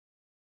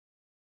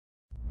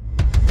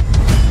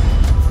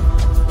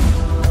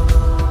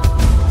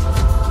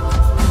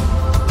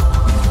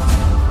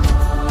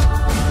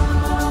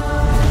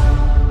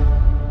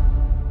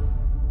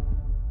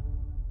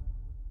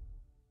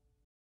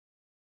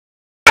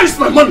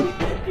my money?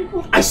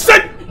 I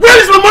said,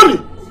 where is my money?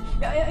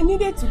 I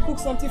needed to cook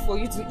something for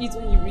you to eat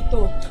when you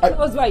return. That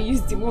was why I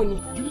used the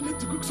money. You needed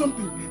to cook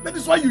something. That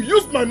is why you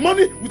used my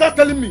money without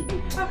telling me.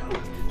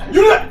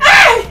 You know,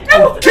 I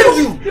will kill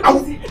you.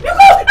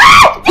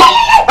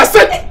 I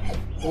said,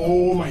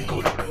 oh my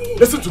God.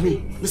 Listen to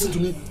me. Listen to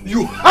me.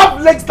 You have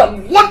less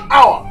than 1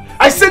 hour.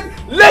 I said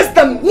less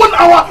than 1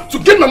 hour to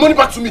get my money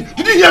back to me.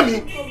 Did you hear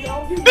me?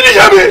 Did you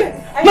hear me?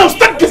 Now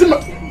start getting my...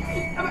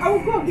 I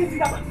will go and get it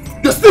back.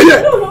 You're still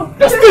here. No.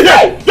 You're still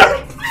here.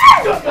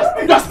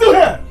 You're still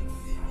here.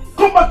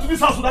 Come back to this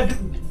house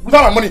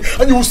without my money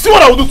and you will see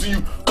what I will do to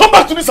you. Come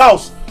back to this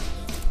house.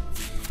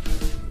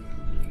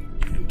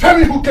 Tell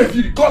me who gave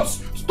you the guts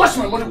to touch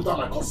my money without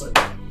my consent.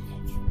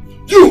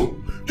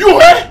 You!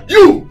 You, eh?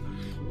 You!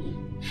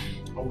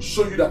 I will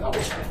show you that I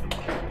was wrong.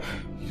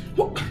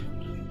 What?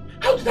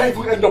 How did I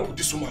even end up with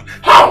this woman?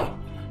 How?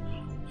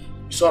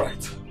 It's alright.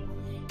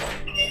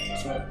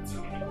 It's alright.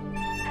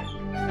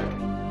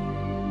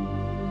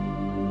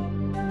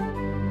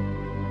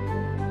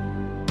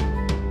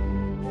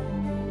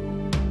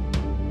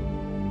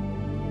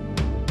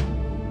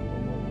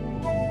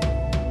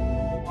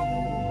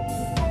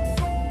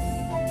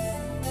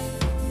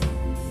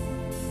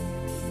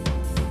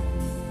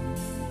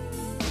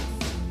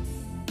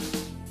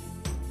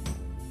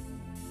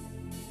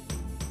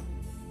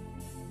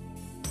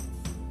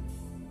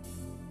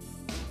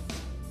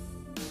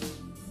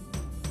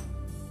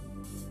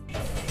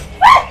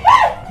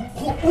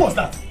 Who was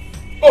that?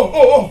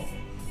 Oh.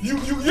 You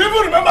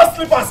even remember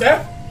slippers,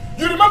 eh?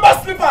 You remember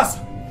slippers?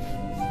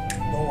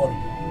 Don't worry.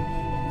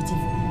 I'm waiting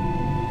for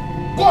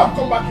you. Go and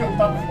come back here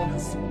without my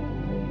orders.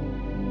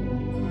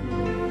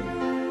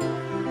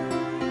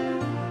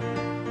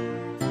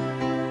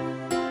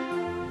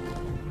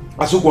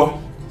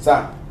 Asukwo,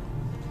 sir.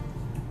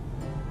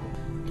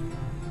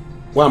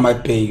 Why am I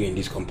paying you in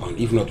this compound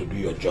if not to do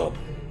your job?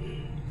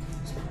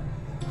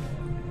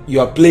 You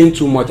are playing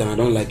too much and I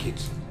don't like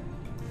it.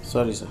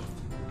 Sorry, sir.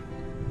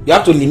 You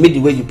have to limit the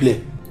way you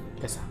play.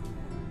 Yes, sir.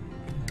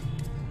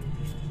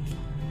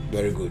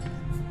 Very good.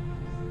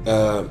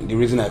 The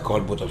reason I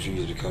called both of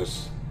you is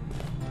because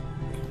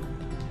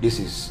this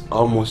is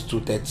almost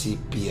 2:30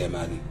 p.m.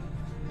 and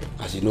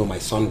as you know, my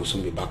son will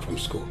soon be back from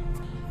school.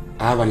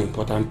 I have an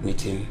important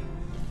meeting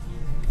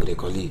with a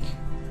colleague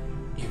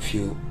in a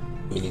few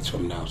minutes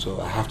from now,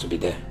 so I have to be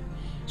there.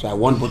 So I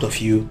want both of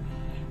you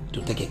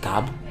to take a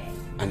cab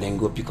and then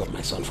go pick up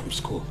my son from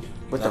school.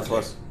 Both of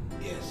us?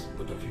 Yes,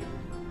 both of you.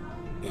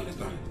 You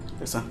understand?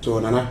 Yes, sir. So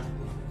Nana,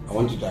 I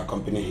want you to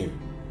accompany him.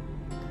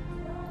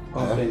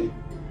 Okay.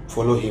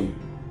 Follow him.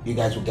 You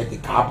guys will get a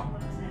cab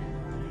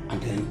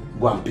and then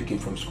go and pick him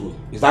from school.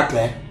 Is that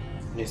clear?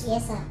 Yes.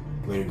 Yes, sir.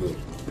 Very good.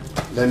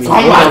 Let me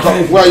Come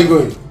back. Where are you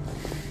going?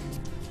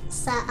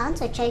 Sir, I want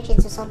to change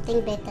into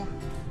something better.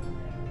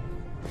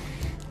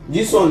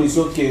 This one is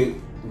okay.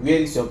 Where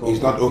is your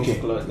It's not okay.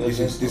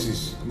 This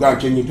is go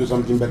and change into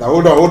something better.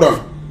 Hold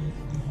on.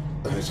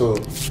 So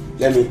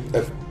let me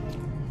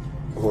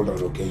hold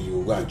on. Okay,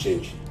 you go and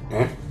change.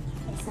 Yes,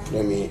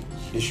 sir.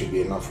 This should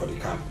be enough for the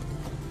cab.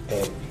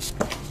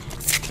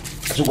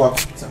 Asukwa,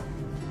 sir.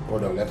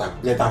 Hold on.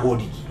 Let her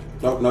hold it.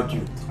 Not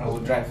you. I will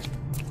drive.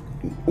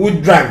 Who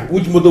drive?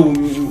 Which motor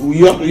will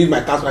you have to use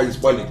my car while you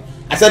spoil it?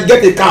 I said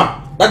get a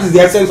cab. That is the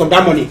essence of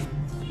that money.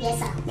 Yes,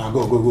 sir. Now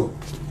go. Go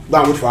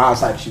and wait for her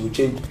outside. She will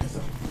change.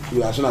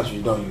 You, as soon as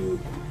she's done, you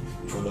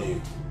follow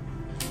him.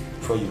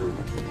 Before you go.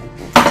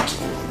 That's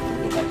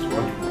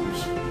what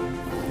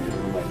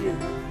you do.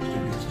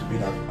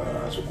 Stupid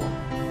Asukwa.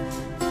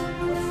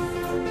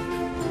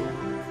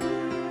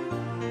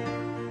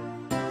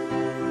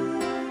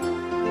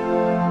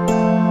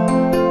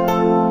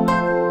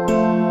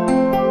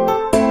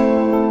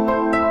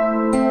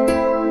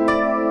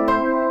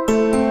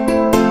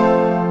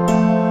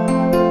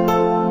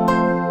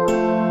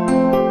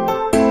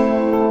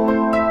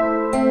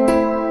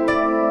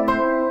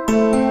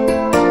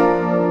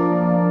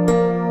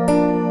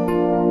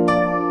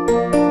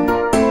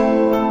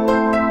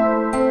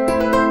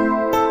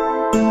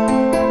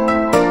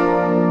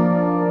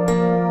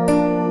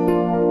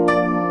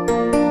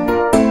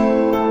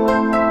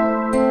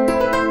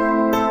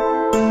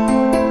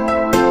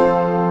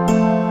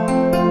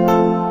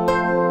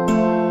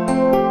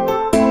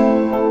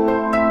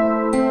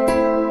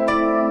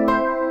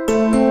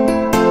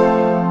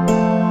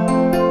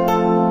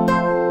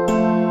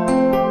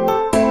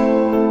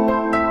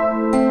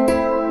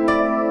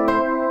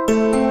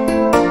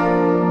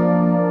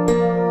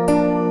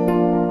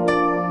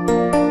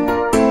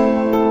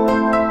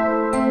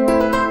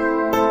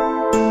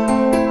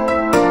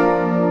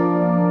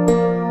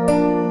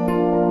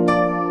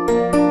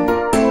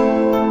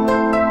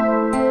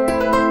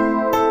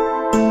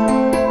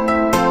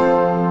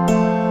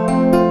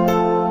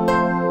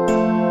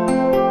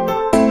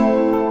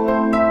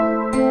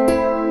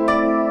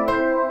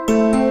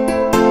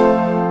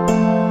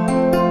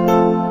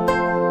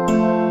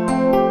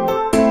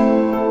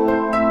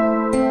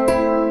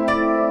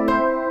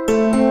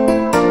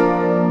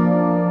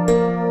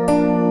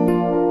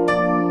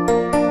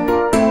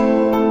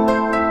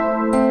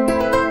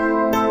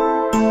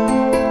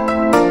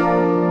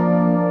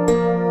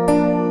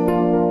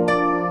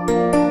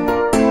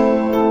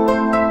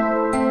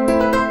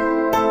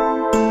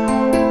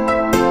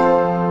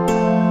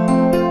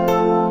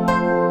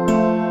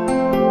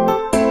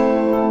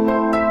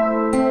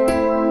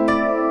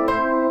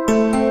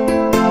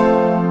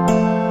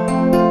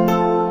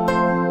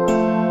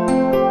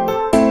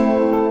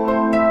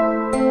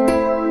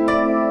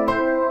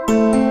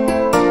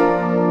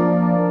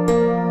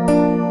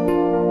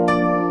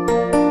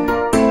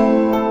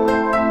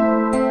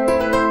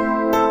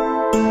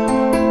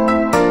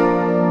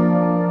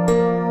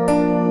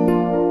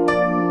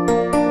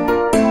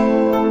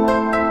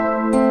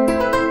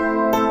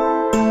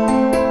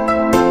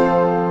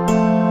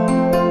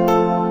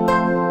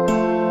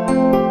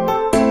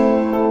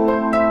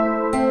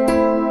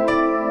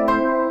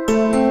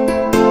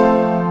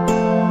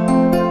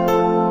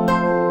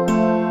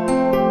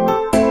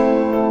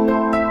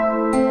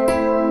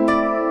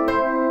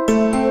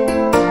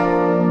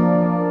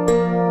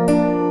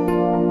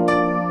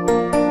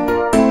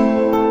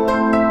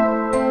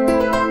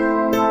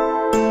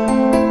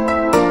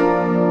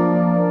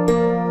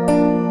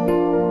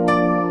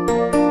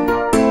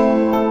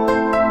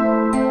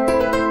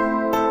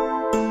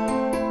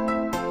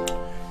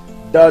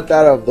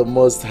 daughter of the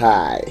Most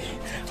High.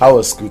 How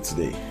was school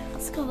today?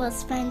 School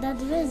was fine.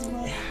 Daddy, where's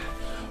Mom?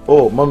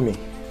 Oh, Mommy.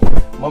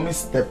 Mommy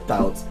stepped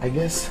out. I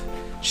guess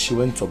she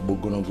went to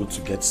Bogonogo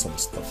to get some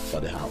stuff for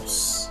the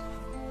house.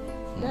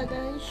 Dad,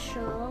 are you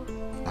sure?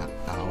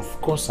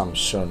 Of course I'm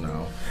sure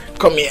now.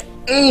 Come here.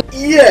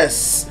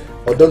 Yes!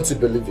 Or don't you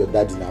believe your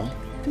daddy now?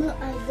 No,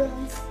 I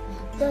don't.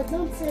 Dad,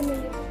 don't tell me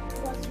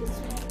what was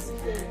wrong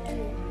today.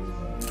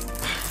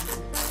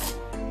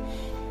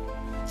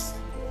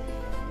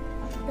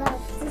 Dad,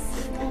 this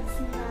is not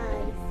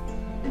nice.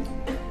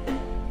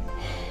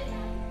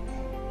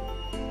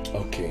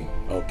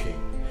 Okay.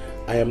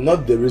 I am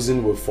not the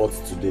reason we fought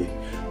today.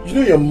 You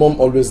know your mom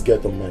always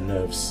gets on my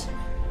nerves.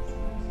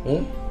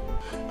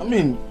 I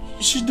mean,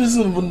 she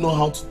doesn't even know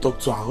how to talk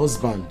to her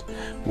husband.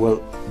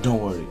 Well, don't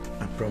worry.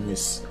 I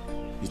promise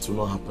it will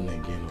not happen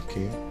again,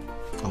 okay?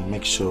 I'll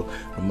make sure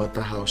no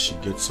matter how she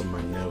gets on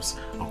my nerves,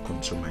 I'll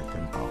control my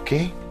temper,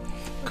 okay?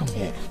 Come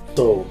here.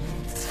 So,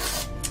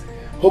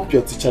 hope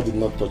your teacher did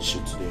not touch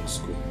you today in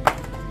school.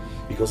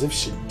 Because if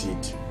she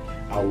did,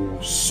 I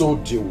will so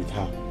deal with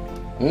her.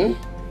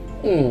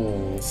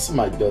 See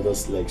my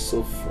daughter's leg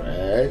so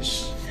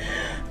fresh.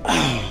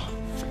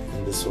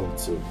 And this one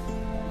too.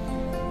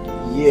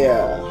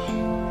 Yeah.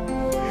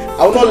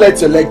 I will not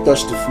let your leg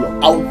touch the floor.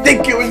 I will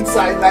take you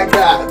inside like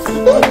that.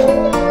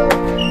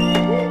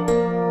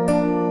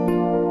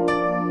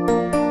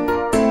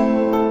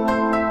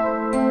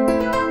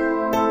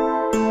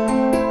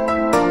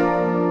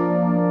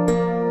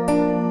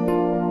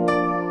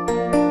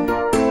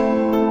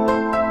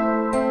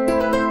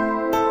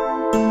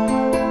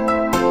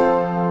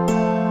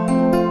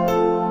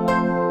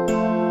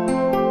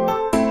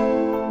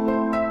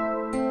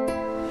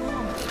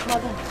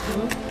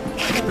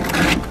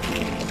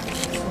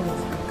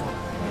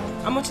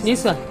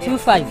 This one,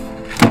 2.5. 2.5.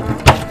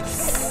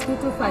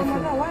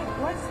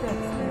 What's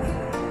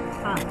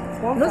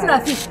that? Those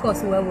are fish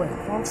cost well.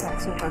 One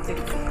card, so can take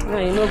it. No,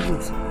 you no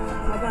good.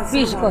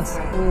 Fish cost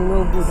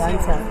no good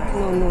answer.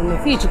 No.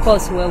 Fish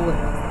cost well.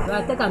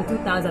 I take them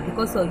 2,000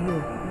 because of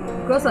you.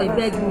 Because of you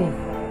beg me.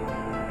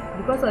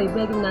 Because of you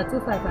beg me, now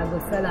 2.5 I go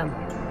sell them.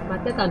 I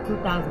take them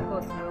 2,000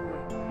 cost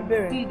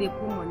well. Fish they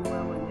put money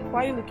well. Why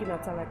are you looking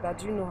at her like that?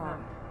 Do you know her?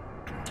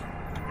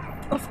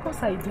 Of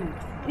course I do.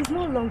 It's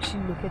not long she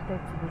located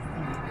to this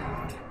thing.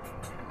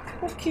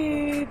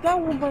 Okay, that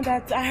woman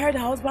that I heard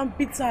her husband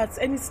beats her at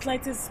any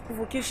slightest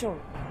provocation.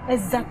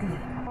 Exactly.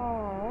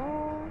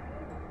 Oh.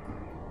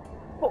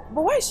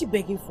 But why is she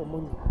begging for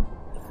money?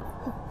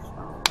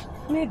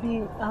 Maybe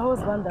her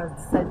husband has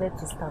decided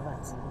to starve her.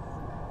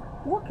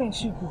 What can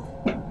she do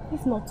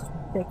if not to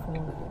beg for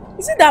money?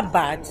 Is it that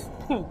bad? Sister,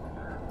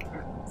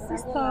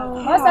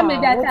 what a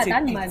pity.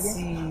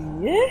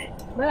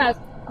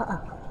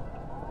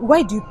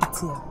 Why do you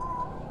pity her?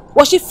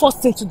 Was she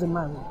forced into the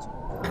marriage?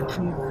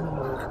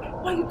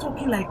 Why are you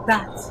talking like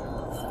that?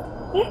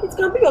 It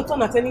can be your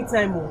turn at any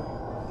time.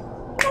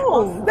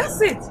 No, that's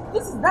it.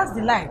 That's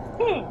the lie.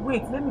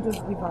 Wait, let me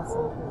just give her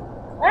something.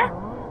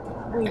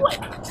 Wait.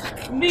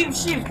 Leave,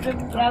 shift.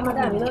 Yeah,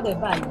 madam, you know the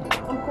bag.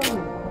 I'm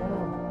coming.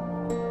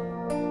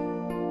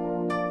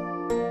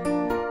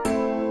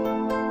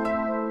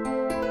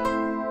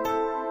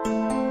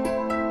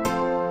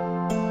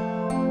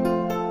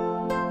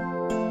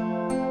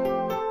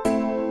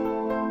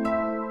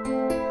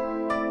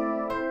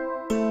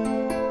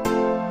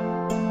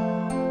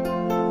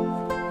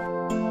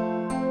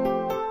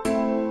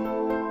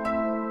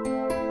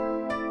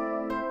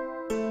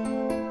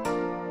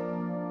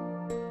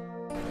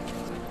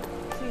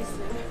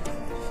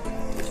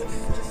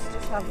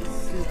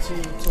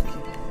 It's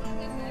okay.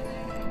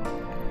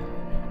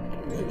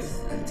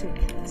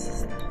 Take it,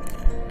 sister.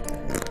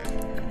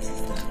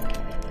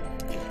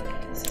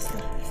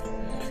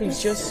 Please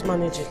just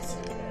manage it.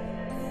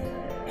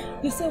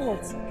 You say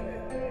what?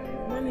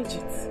 Manage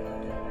it.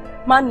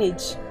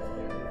 Manage?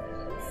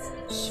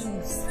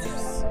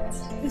 Jesus.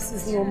 This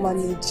is no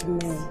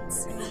management.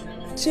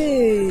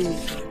 Jay,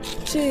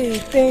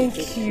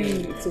 thank you.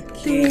 It's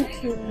okay.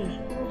 Thank you.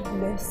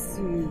 Bless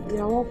you.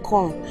 You're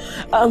welcome.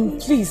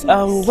 Please,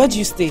 where do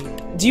you stay?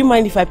 Do you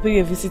mind if I pay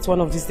you a visit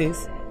one of these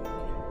days?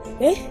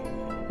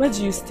 Where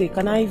do you stay?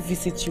 Can I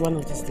visit you one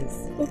of these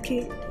days?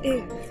 Okay.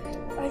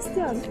 I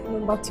stay at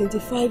number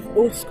 25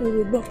 Old School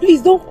Road. But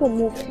please don't come.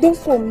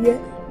 Don't come here.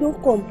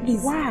 Don't come,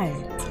 please. Why?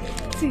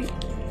 See,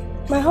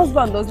 my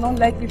husband does not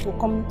like people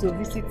coming to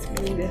visit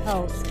me in the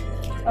house.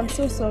 I'm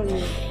so sorry.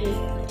 Okay?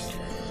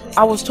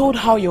 I was told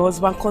how your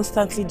husband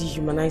constantly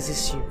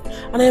dehumanizes you,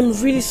 and I am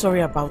really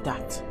sorry about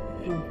that.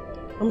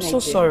 I'm so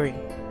sorry.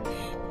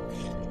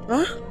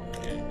 Huh?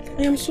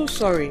 I am so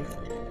sorry.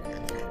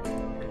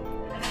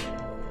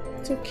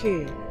 It's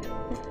okay.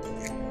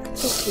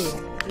 It's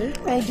okay.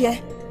 My dear,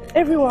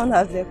 everyone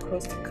has their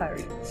cross to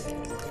carry.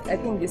 I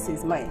think this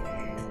is mine.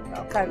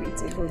 I'll carry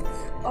it alone.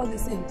 All the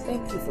same,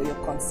 thank you for your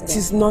concern. It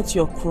is not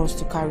your cross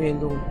to carry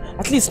alone.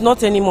 At least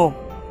not anymore.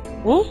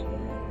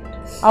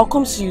 I'll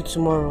come see you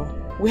tomorrow.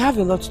 We have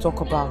a lot to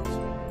talk about.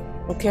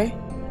 Okay?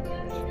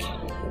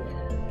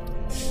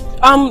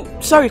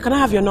 Sorry, can I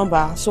have your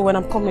number? So when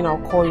I'm coming,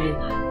 I'll call you.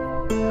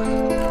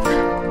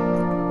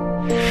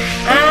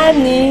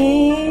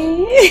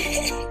 Annie!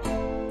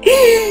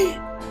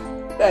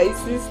 My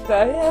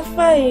sister, you're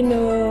fine,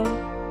 oh.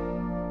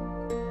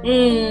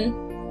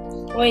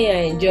 When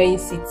you're enjoying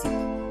city,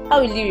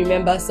 how will you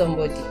remember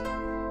somebody?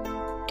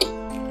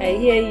 I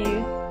hear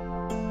you.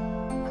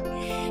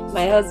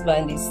 My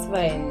husband is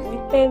fine. We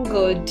thank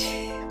God.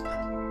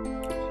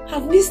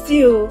 I've missed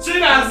you.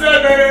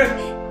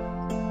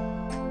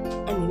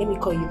 Annie, let me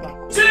call you back.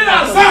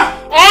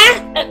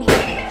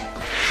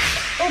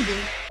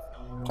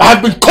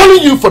 I've been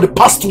calling you for the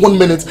past 1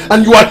 minute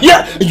and you are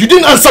here and you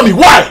didn't answer me.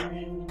 Why?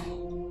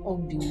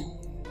 Obi,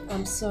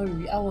 I'm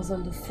sorry. I was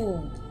on the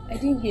phone. I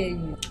didn't hear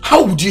you.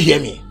 How would you hear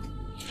me?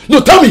 No,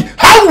 tell me,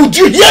 how would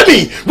you hear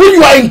me when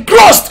you are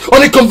engrossed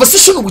on a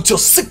conversation with your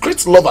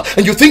secret lover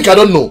and you think I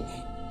don't know?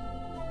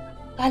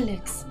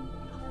 Alex.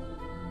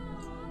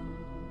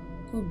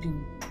 Obi,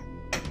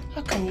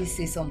 how can you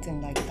say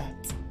something like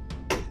that?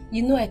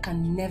 You know I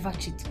can never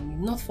cheat on you,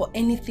 not for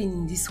anything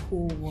in this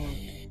whole world.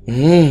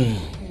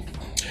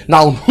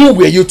 Now, who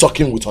were you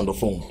talking with on the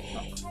phone?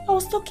 I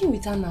was talking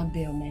with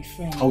Annabelle, my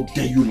friend. How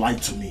dare you lie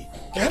to me?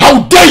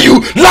 How dare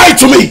you lie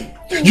to me?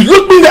 You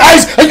look me in the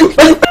eyes and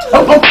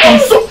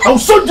I'll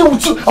so deal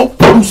with you.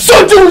 I'll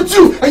so deal with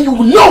you and you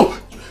will know.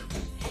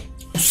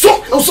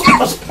 I'll so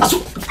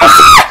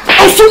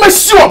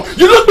mess you up.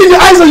 You look me in the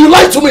eyes and you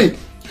lie to me.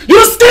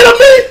 You're scared of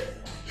me?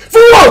 For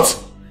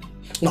what?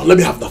 Now let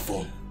me have that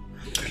phone.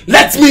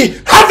 Let me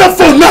have that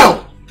phone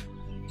now.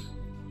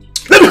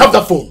 Let me have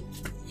that phone.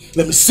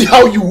 Let me see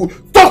how you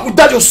talk with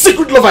that your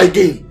secret lover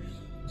again.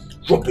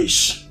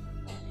 Rubbish.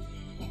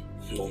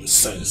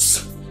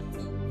 Nonsense.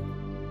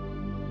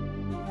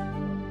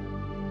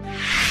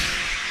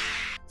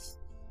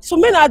 So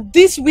men are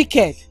this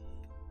wicked.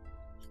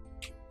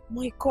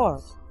 My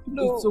God.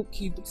 No. It's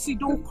okay. See,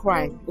 don't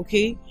cry,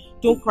 okay?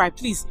 Don't cry,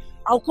 please.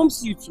 I'll come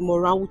see you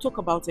tomorrow and we'll talk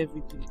about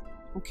everything.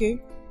 Okay?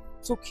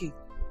 It's okay.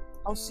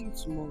 I'll see you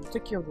tomorrow.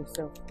 Take care of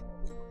yourself.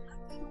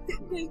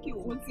 Thank you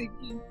once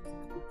again.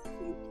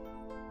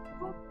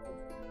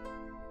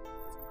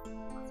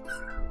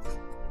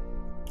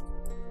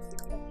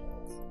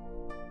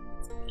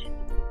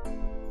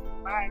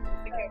 Bye.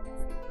 Take care of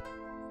yourself.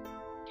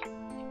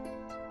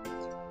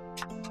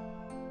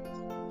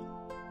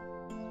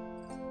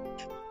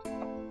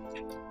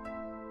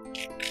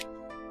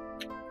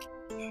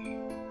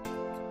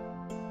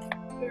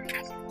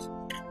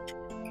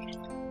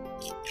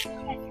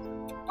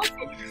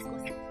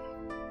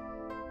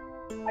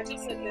 I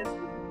just said let's go.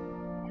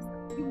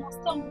 You must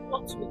tell me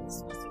what to be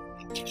discussing.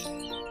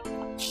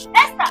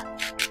 Esther!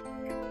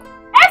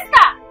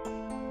 Esther!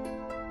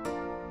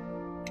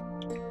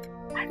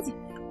 Auntie.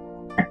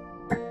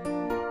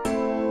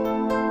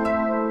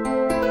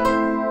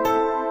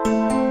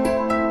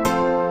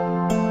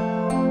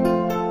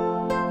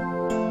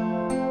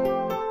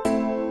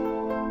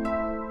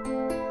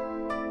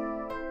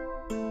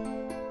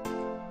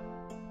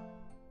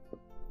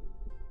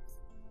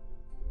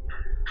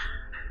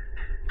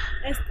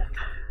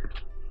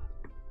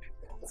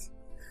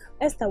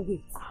 Esther,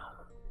 wait.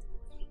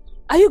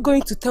 Are you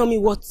going to tell me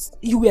what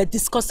you were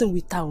discussing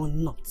with her or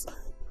not?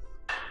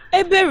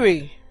 Hey,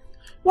 Berry,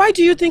 why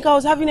do you think I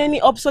was having any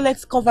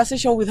obsolete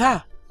conversation with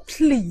her?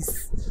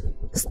 Please,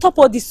 stop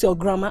all this your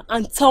grammar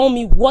and tell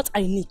me what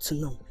I need to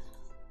know.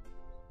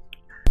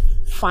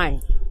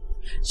 Fine.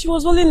 She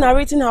was only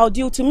narrating her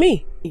deal to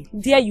me.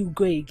 There you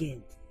go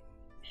again.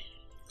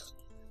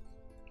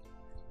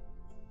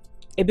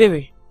 Hey,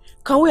 Berry,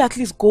 can we at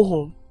least go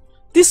home?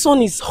 This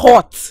sun is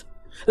hot.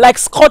 Like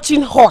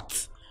scorching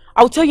hot.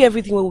 I'll tell you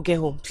everything when we get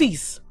home.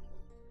 Please.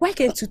 Why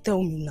can't you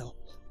tell me now?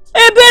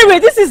 Hey, Berry,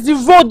 this is the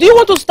road. Do you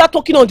want to start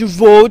talking on the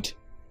road?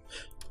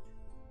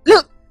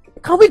 Look,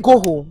 can we go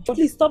home?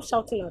 Please stop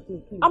shouting at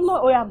me. Please. I'm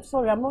not. Oh, yeah, I'm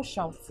sorry. I'm not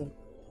shouting.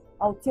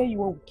 I'll tell you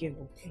when we get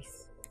home.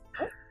 Please.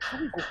 Huh?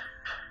 Can we go?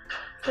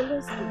 So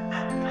let's go.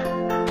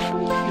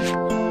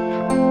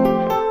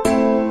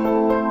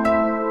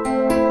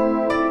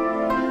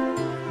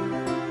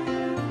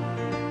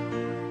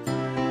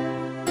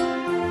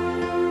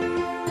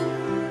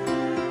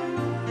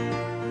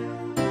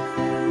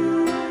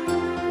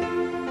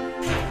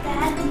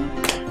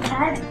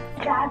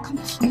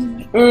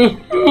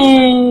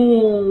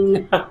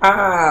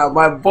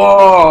 My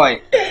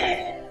boy.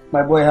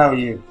 My boy, how are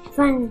you?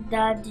 Fine,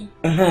 Daddy.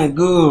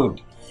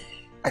 Good.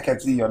 I can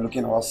see you're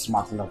looking all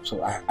smart enough,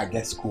 so I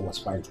guess school was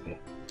fine today.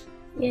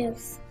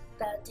 Yes,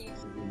 Daddy.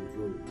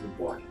 Good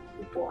boy.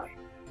 Good boy.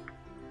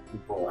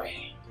 Good boy.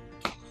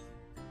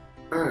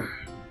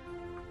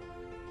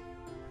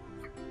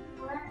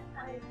 Where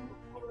are you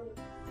going?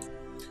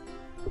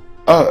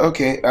 Oh,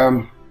 okay.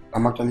 I'm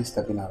actually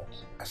stepping out.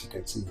 As you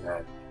can see,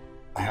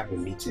 I have a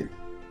meeting,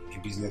 a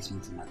business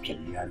meeting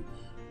actually, and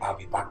I'll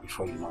be back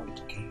before you know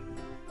it, okay?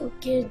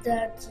 Okay,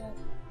 Daddy.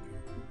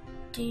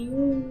 Do you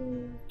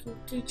want to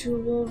teach you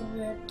what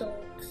we're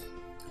taught?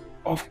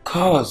 Of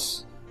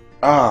course.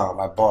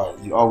 My boy,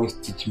 you always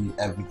teach me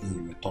everything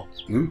you were taught.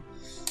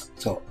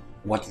 So,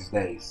 what is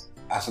there is,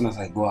 as soon as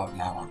I go out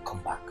now and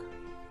come back,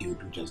 you will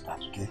do just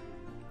that, okay?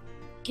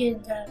 Okay,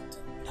 Dad.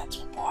 That's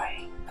my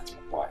boy. That's my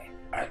boy.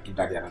 Alright, give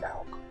Daddy another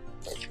hug.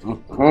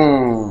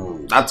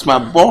 That's my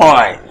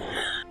boy.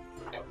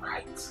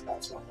 Right,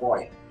 that's my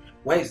boy.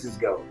 Where is this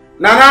girl?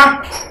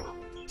 Nana!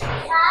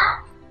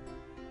 Yeah?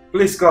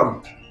 Please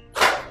come.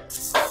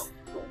 Sir.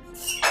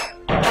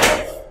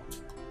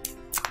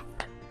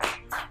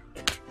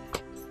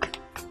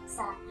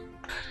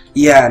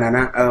 Yeah,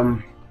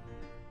 Nana.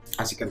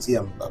 As you can see,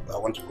 I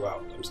want to go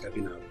out. I'm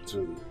stepping out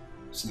to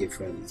see a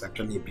friend. It's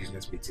actually a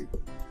business meeting.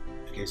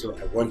 Okay, so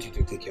I want you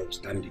to take care of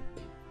Standy.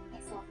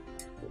 Yes, sir.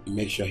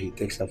 Make sure he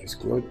takes off his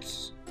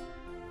clothes,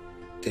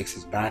 takes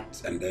his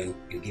bath, and then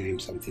you give him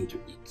something to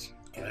eat.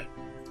 Alright?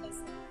 Yes,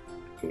 sir.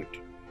 Good.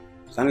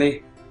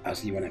 Stanley, I'll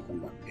see you when I come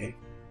back, okay?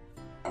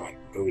 Alright,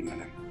 go with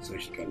Nana so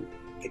she can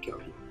take care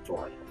of you.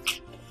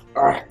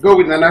 Alright, go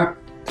with Nana.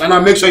 Nana,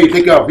 make sure you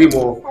take care of him.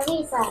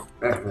 Okay, sir.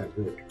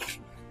 Good.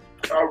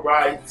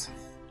 Alright.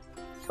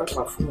 That's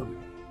my phone.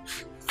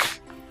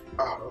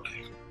 Oh,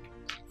 okay.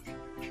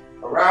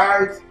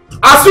 Alright.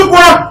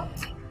 Asukwa!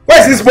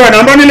 Where's this boy?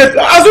 I'm running late.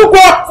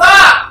 Asukwa!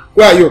 Sir!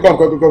 Where are you? Come,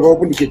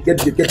 open the gate. Get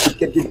the gate.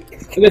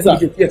 Yes, sir.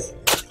 Yes.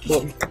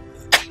 But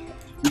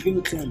you give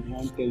me time, I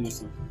want to tell you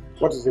something.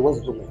 What's the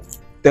problem?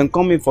 Then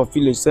come in for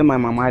village, say my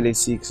mama is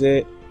sick,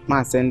 say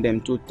man send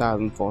them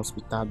 2,000 for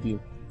hospital bill.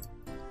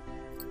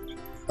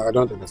 I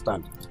don't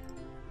understand.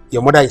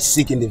 Your mother is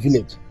sick in the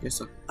village. Yes,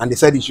 sir. And they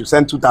said you should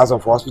send 2,000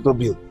 for hospital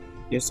bill.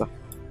 Yes, sir.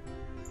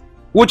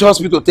 Which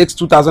hospital takes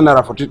 2,000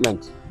 naira for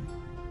treatment?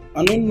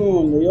 I don't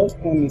know. They just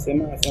come and say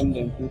man send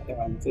them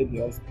 2,000, say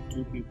the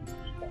hospital bill.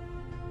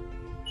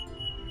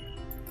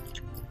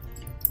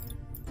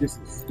 This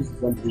is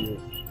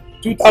unbelievable.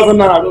 2,000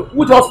 naira.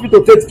 Which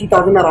hospital takes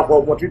 2,000 naira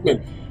for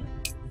treatment?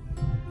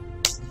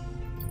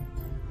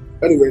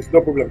 Anyways, no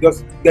problem.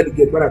 Just get the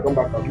gate. When I come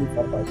back, I'll give you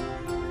 5,000.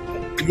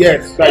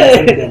 Yes.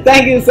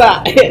 Thank you,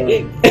 sir.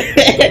 You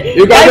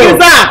can Thank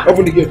you, sir.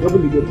 Open the gate.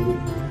 Open the gate.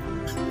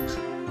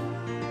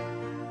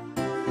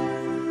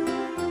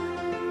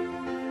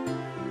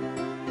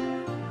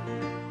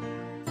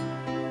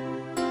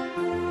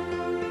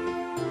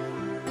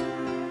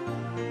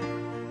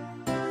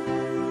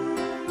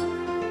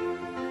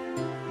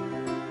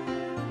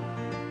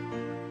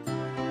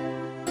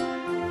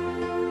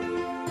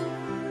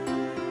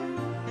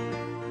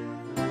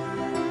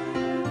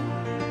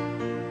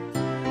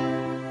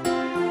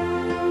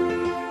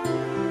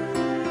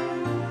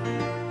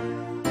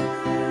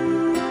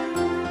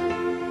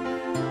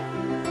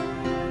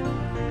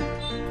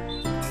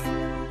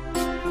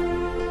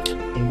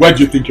 Where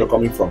do you think you're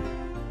coming from?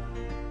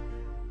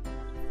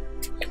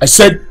 I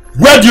said,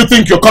 where do you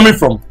think you're coming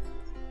from?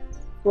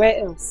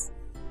 Where else?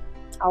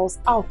 I was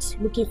out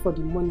looking for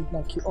the money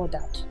like you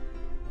ordered.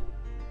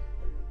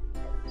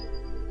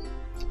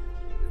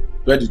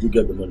 Where did you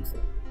get the money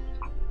from?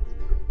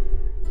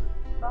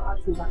 Don't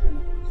ask me that kind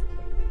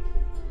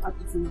of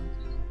question.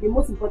 The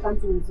most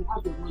important thing is you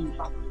have your money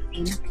back.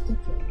 And you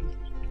take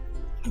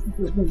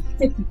your money.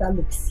 Take it and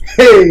looks.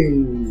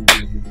 Hey!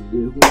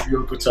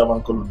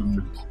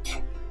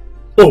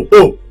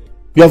 Oh,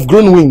 you have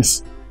grown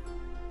wings.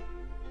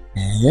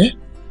 Let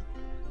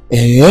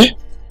me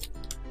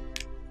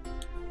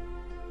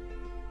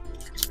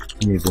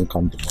even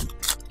count the money.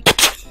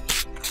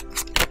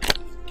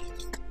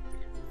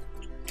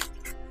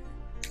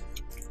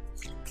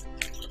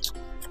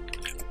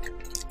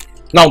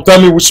 Now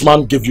tell me which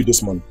man gave you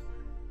this money.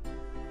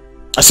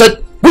 I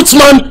said, which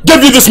man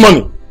gave you this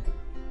money?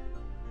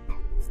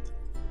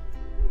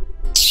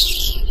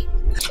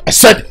 I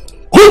said,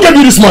 who gave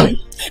you this money?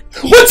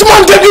 Which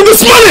man gave you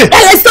this money?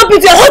 Hey, stop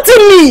it, you're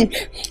hurting me!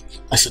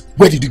 I said,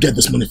 where did you get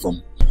this money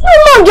from?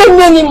 No man gave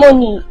me any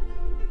money.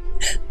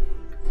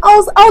 I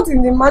was out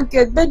in the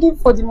market begging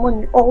for the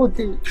money all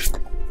day.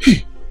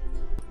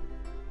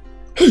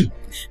 Hey.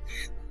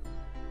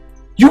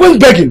 You went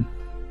begging?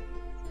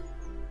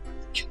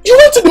 You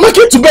went to the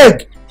market to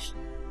beg?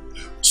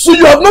 So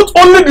you have not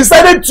only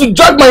decided to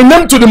drag my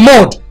name to the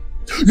mud,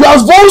 you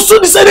have also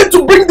decided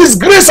to bring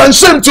disgrace and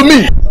shame to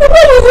me. What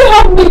would you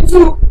have me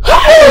do?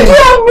 What would you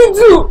have me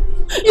do?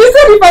 You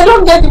said if I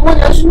don't get the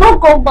money, I should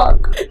not come back.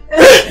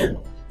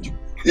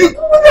 You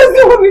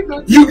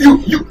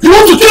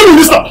want to kill me,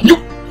 mister? You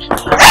want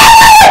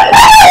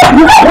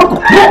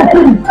to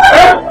kill me?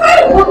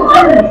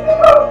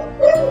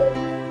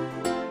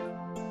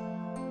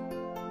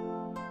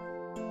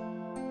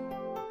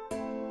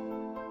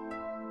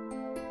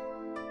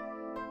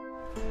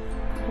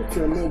 Put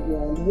your leg here,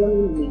 I'm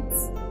running late.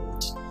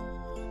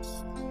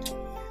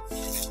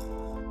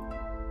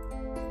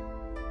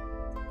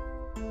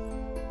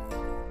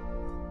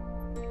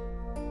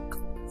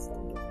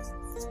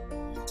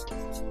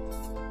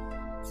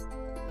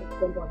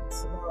 Come back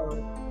tomorrow.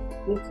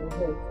 Need to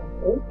help,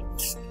 okay?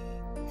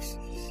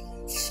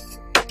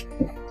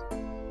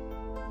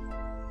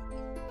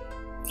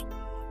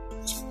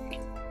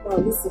 Now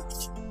listen,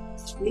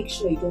 make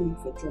sure you don't look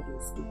for trouble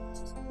in school.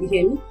 You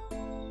hear me?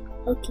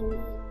 Okay,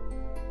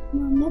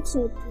 Mom, make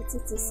sure you put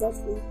it yourself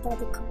when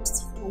Daddy comes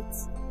to fight.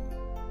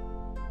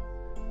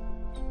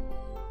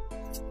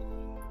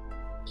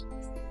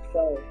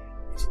 So,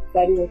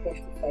 Daddy woke up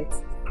to fight.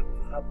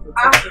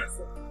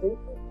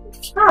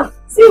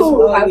 See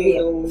who have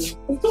you.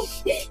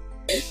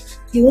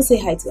 You won't say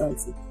hi to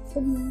Auntie.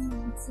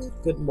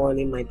 Good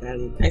morning, my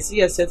darling. I see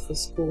you're set for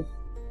school.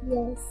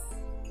 Yes.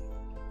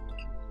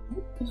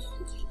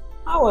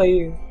 How are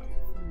you?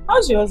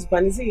 How's your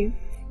husband? Is he?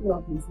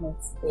 No, he's not.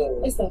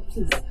 Esther,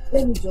 please,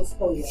 let me just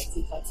call you and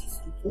take her to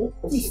school.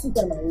 Please sit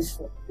down and wait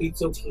for.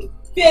 It's okay.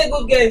 Be a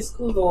good girl in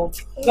school, though.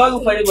 Don't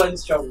look for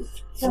anybody's trouble.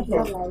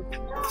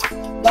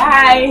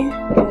 Bye.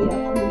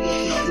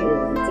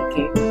 It's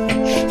okay.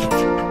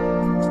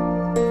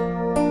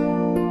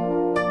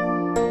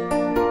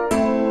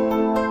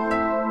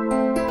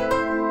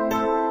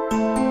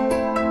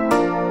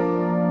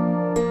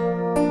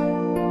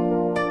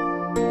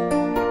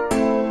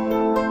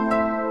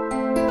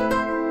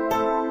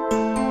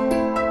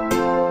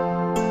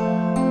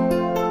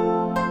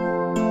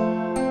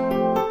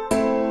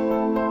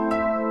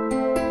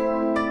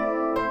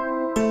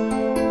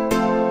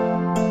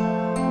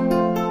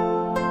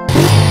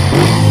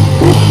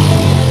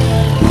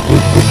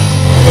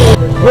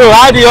 Oh,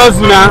 how do you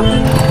hustle now?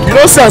 You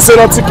don't say I said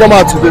nothing come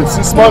out today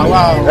since morning.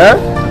 Wow. Eh?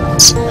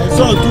 It's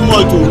not too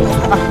much.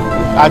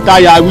 I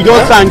tell you, we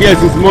don't stand here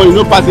since morning,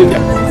 no passenger.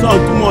 It's not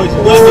too much.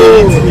 It's not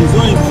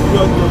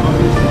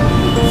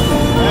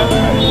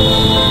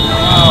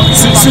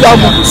See that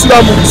movie, see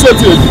that movie, see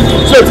it.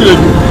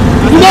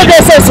 You don't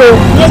get sense, so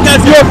you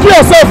kill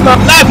yourself now.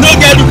 Life no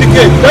get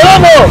duplicate. They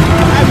don't know.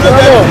 Life no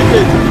get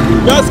duplicate.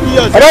 Just kill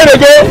yourself. And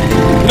then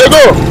they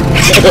go.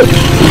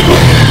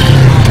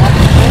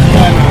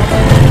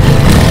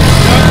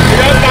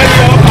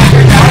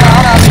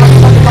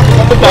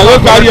 I go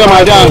carry your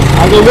madam.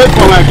 I go wait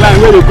for my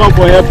client when they come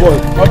for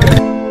airport. Okay.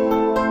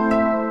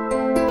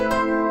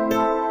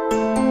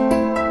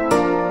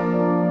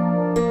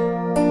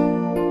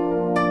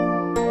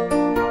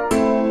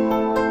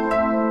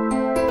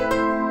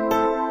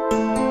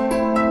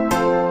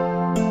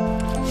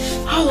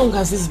 How long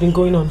has this been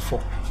going on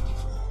for?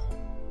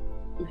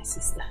 My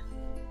sister.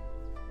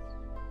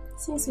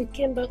 Since we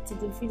came back to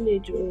the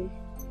village, or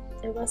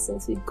ever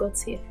since we got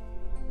here.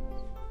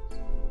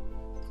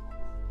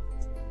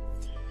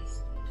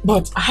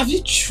 But have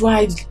you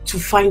tried to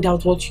find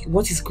out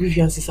what his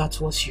grievances are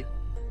towards you?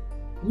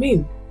 I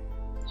mean,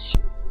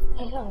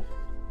 I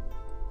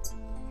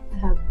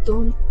have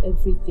done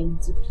everything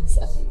to please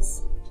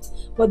Alex.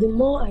 But the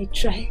more I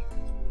try,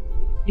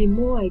 the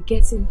more I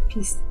get in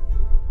peace.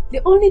 The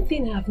only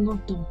thing I have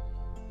not done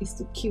is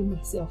to kill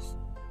myself.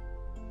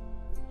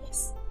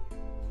 Yes.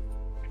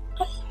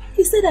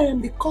 He said I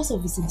am the cause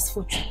of his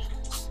misfortune.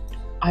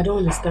 I don't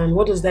understand.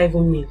 What does that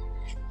even mean?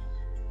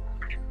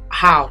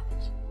 How?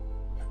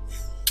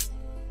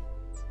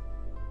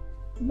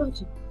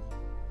 Imagine.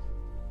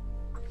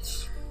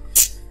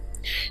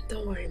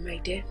 Don't worry, my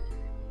dear.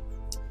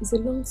 It's a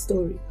long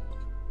story.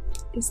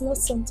 It's not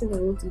something I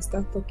want to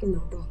start talking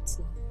about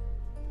now.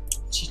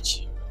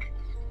 Chichi,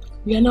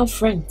 we are now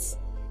friends.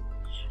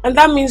 and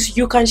that means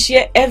you can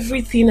share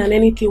everything and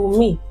anything with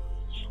me.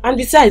 And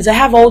besides, I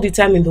have all the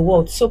time in the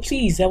world, so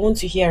please, I want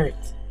to hear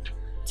it.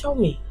 Tell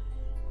me.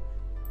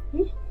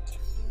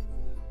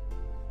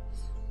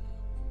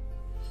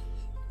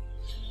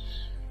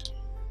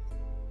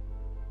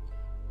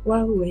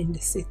 While we were in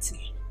the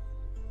city,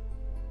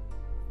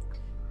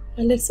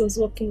 Alex was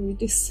working with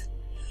this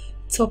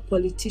top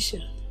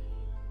politician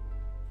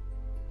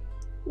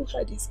who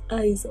had his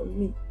eyes on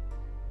me.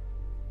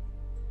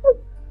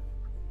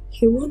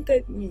 He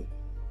wanted me.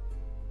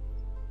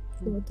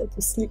 He wanted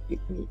to sleep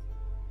with me.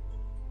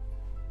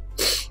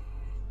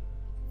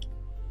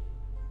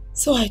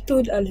 So I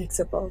told Alex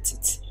about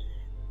it.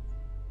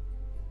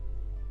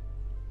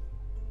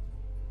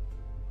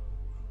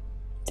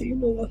 Do you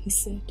know what he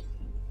said?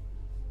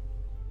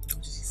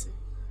 What did he say?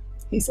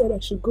 He said I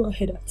should go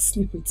ahead and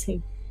sleep with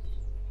him.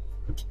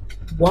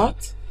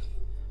 What?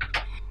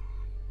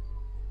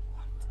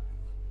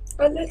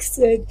 Alex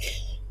said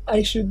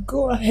I should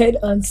go ahead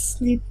and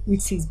sleep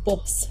with his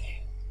boss.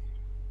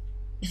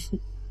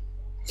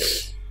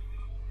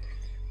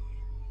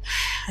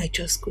 I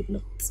just could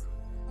not.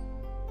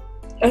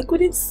 I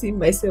couldn't see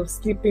myself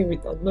sleeping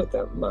with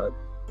another man.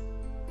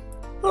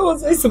 How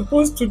was I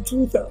supposed to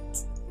do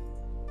that?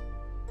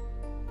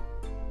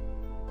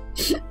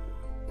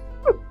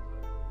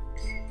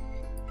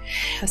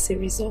 As a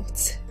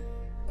result,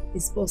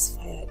 his boss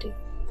fired him.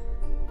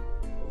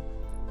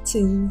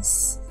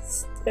 Things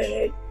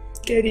started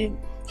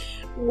getting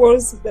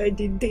worse by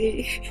the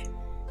day.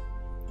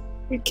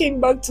 We came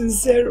back to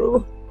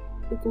zero.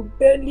 We could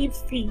barely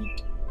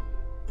feed.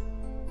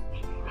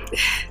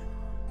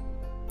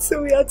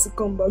 So we had to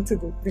come back to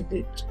the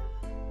village.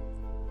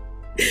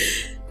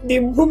 The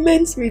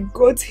moment we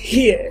got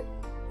here,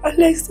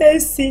 Alex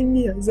started seeing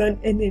me as an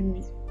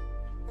enemy.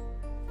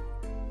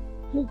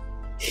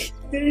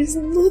 There is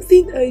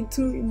nothing I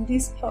do in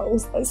this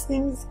house that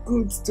seems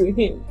good to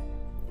him.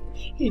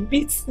 He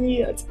beats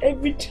me at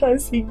every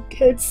chance he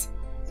gets.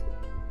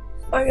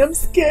 I am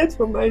scared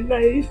for my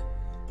life.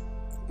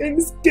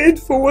 I'm scared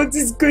for what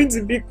is going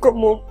to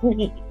become of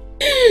me.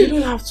 You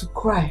don't have to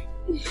cry.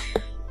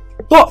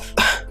 But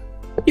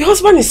your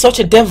husband is such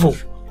a devil.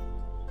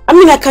 I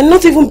mean, I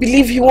cannot even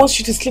believe he wants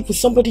you to sleep with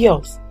somebody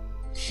else.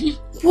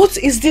 What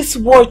is this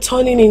world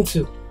turning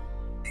into?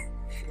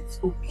 It's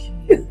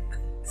okay.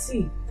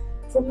 See,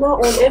 from now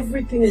on,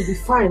 everything will be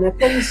fine. I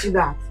promise you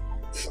that.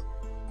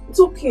 It's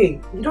okay.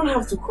 You don't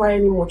have to cry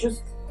anymore.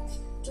 Just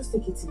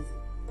take it easy.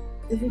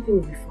 Everything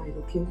will be fine,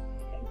 okay?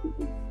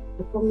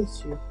 I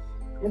promise you.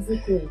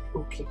 Everything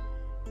will be okay.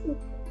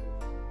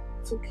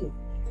 It's okay.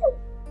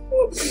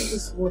 What is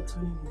this world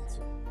turning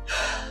into?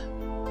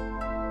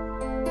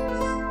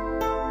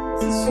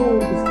 This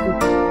soul is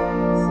good.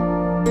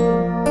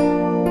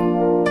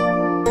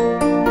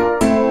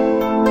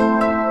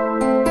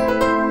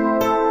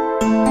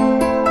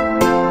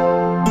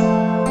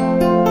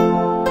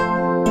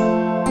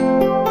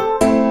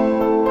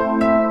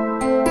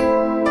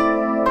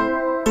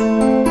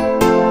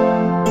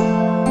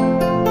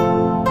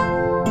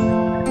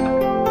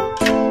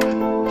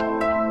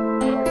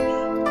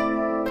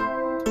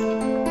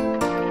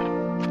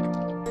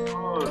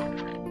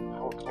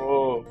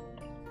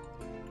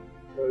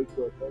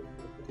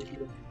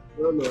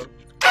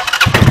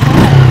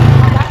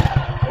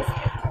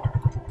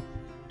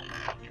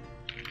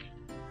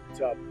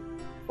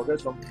 Forget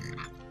something.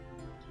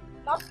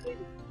 Not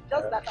really.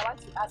 Just that I want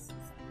to ask you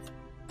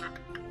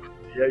something.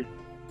 Yeah.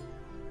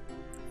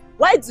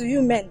 Why do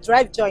you men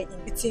drive joy in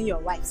beating your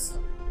wives?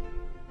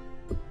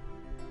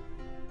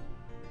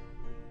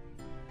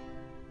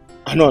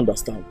 I don't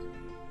understand.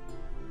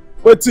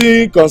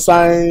 Wetin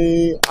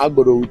concern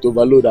Agboro with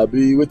overload,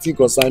 abi wetin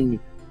concern me?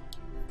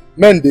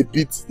 Men they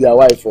beat their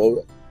wife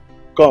or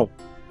come.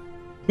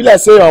 Be like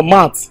say your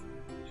mouth.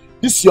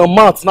 This is your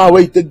mouth now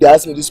where you take the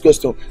ask me this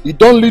question. You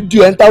don't lead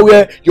you enter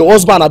where your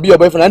husband or be your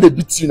boyfriend and they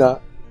beat you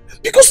now.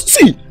 Because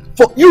see,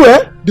 for you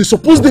they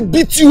supposed to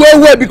beat you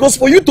well because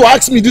for you to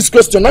ask me this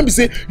question, let me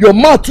say your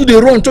mouth too they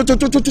run so they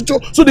go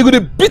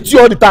to beat you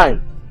all the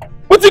time.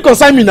 What you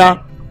concern me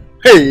now?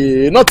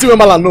 Hey, nothing when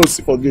Mala knows,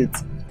 forget.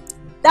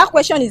 That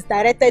question is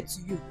directed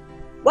to you.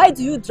 Why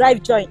do you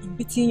drive joy in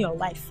beating your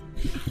wife?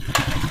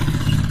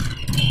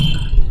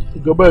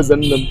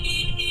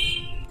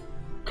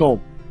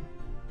 Come.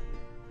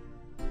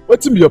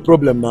 What's be your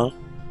problem now?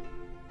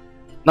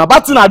 Now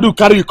bad thing I do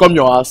carry you come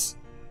your ass.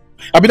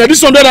 I mean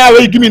this 100 naira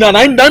where you give me now,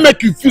 I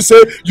make you feel say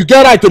you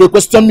get right to the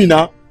question me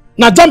now.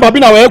 Now jump up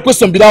in our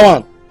question be that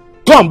one.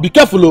 Come, be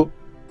careful oh.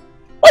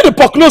 Why the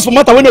pock nose for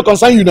matter when no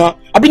concern you now?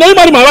 I mean now you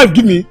marry my wife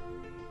give me.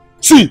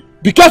 See,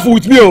 be careful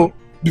with me oh.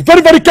 Be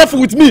very very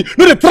careful with me.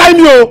 No they try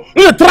me oh.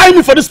 No they try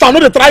me for this town. No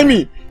they try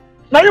me.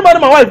 Now you marry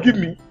my wife give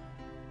me.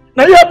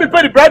 Now you help me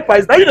pay the bride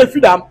price. Now you don't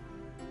feed them.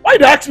 Why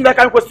they ask me that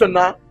kind of question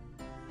now?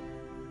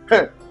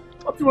 Hey.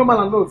 Nothing when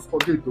man knows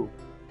forget though.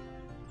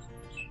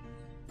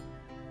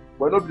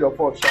 But not be your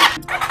fault, Sha.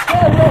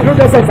 You don't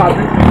get sense,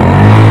 Abi.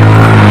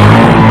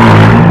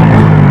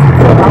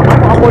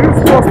 I'm for you to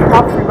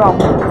have to now.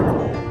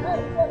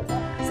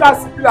 See how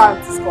civil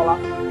and scholar.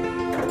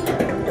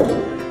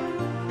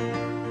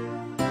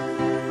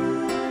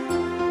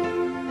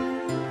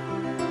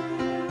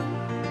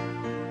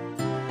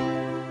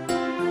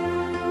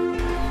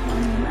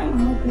 I'm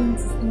not going to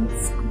start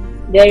school.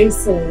 Very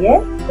soon, yeah?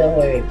 Don't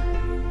worry.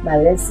 Now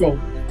let's sing.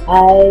 I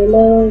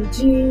love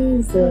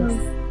Jesus.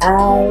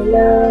 I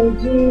love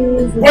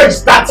Jesus. What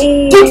is that?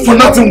 Good for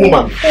nothing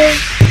woman.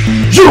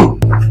 You!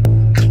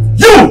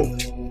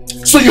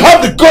 So you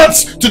have the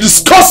guts to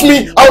discuss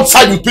me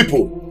outside with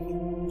people.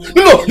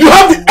 No, you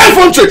have the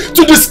effrontery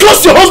to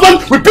discuss your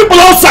husband with people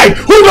outside.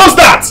 Who does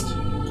that?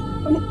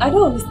 I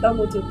don't understand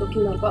what you're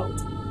talking about.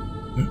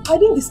 I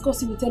didn't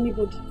discuss it with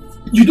anybody.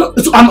 You don't.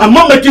 I'm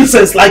not making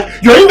sense. Like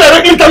you're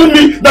indirectly telling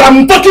me that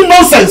I'm talking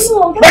nonsense.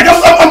 No, like I'm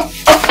talking.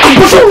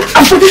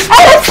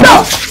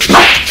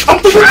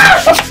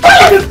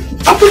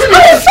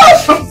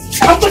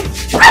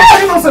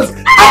 Nonsense.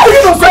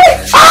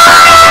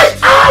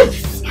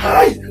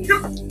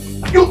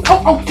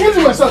 I'm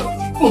killing myself.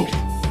 Look,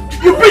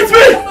 you beat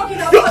me.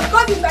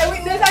 God is my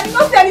witness. I did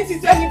not say anything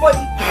to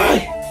anybody.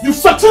 You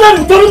succeeded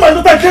in turning my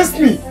daughter against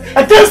me.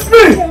 I'm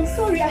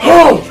sorry.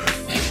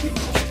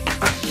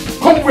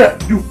 Come where?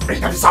 You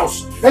enter this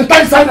house. Enter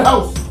inside the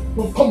house.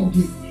 Don't come with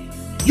me.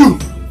 You.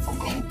 I'll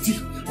come with you.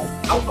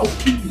 I'll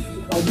kill you.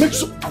 I'll make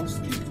sure. I'll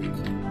stay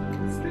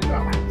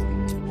there.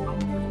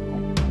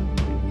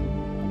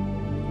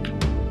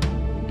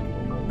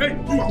 Hey,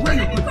 you are where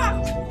you going?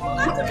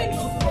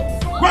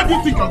 Where do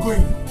you think you're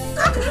going?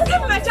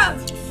 Give me my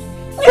chance. Give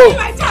me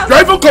my chance.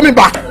 You're even coming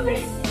back.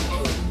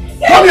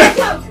 Come here.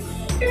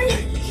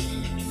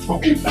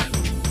 Okay.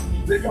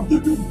 Think I'm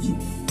dealing with you.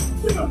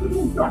 Think I'm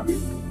dealing with that.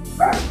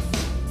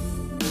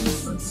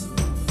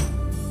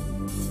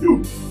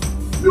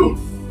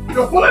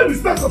 You're following the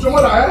steps of your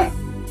mother, eh?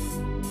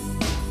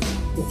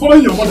 You're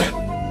following your mother.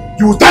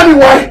 You will tell me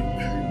why?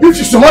 If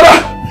she's your mother,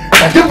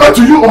 I give back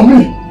to you or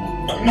me.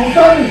 You will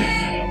tell me.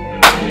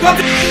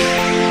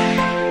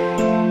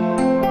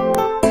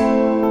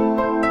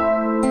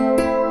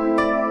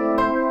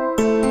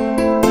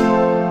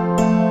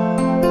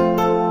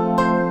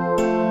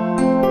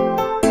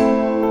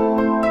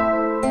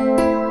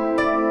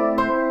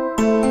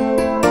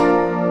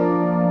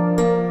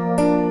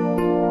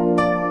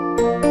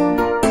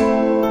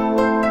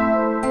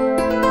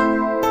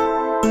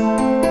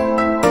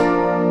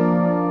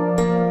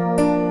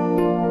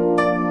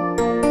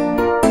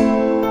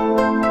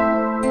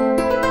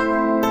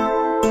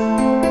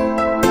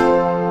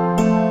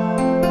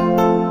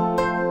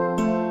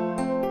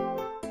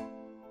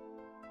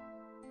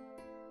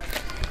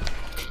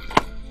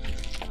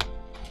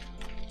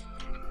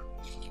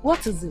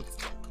 What is it?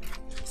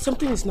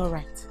 Something is not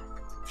right.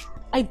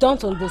 I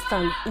don't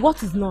understand.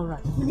 What is not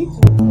right? We need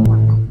to look for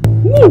her.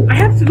 No, I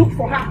have to look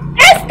for her.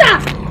 Esther!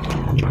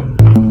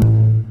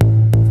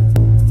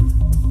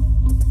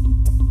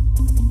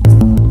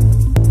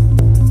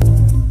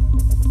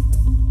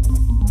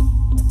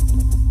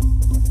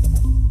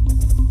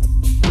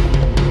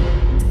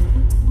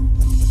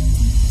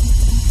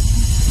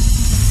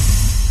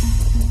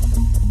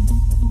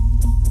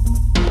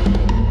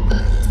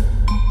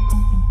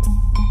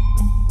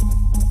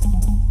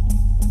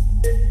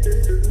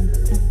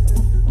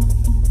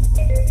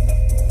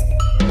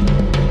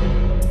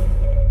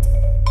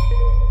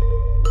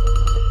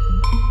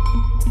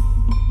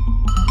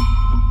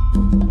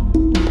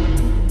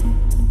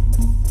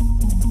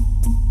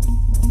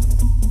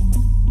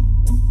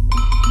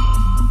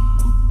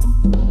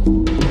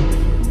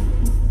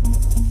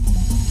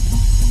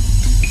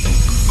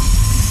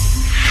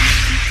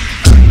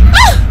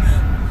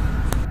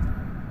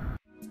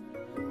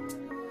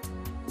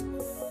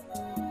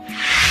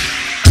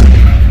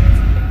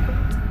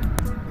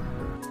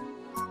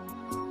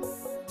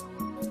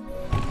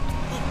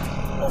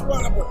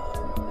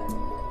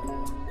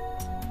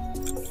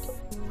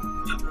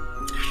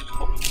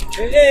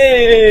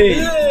 Hey!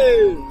 You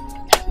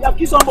have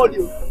killed somebody.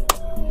 You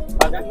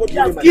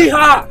have killed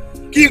her.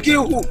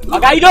 Kill who?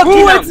 Okay, you don't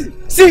kill her.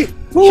 See,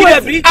 who I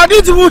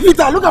didn't even hit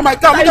her. Look at my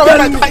car. Look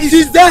at my car.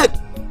 She's dead.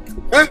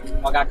 Eh?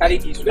 Okay, carry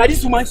this. Look at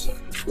this woman.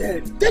 Yeah,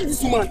 take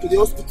this woman to the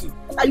hospital.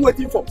 What are you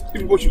waiting for?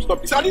 People should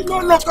stop this. I didn't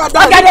know knock her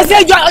down. Okay, they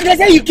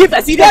say you keep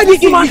person. They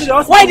speak English.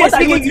 Why they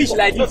speak English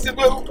like this?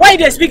 Why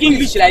they speak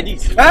English like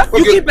this? Huh?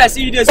 You keep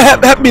person.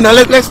 Help me now.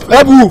 Let's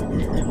help who?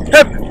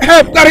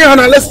 Help. Carry her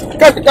now. Let's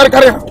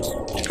carry her.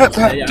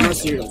 Yeah, I'm not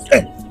serious.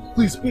 Hey,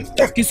 please,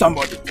 kill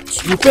somebody.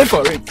 You pay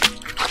for it.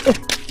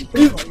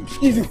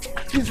 Easy.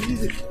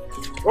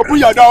 Open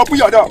your door. Open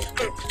the door.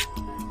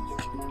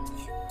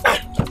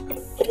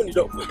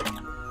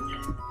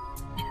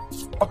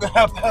 Okay,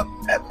 help.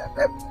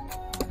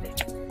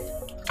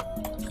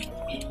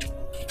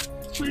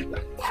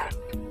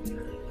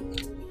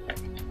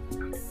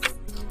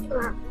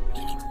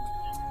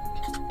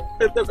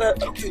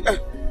 Okay,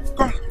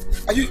 come.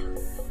 Are you?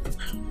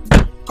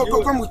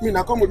 Come with me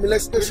now. Come with me.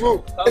 Let's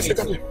go. Let's take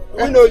her. We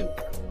know you.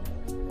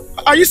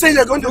 Are you saying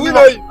you're going to? We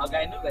know you. Okay,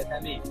 I know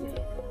better me.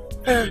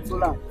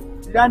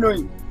 Did I know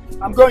you?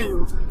 I'm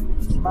going.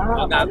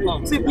 Okay,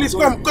 come. See, please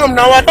come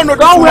now. I don't know.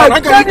 Don't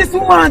worry. Take this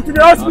woman to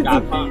the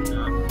hospital.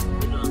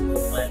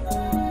 Okay,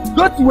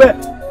 go to where?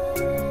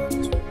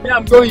 Yeah,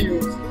 I'm going you.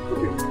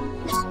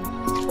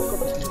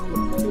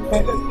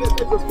 Okay.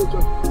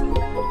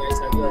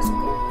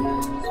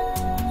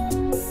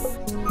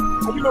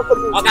 Let's go.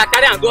 Okay,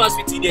 carry and go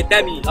hospital. They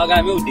tell me.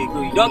 Okay, where they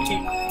go? You don't kill.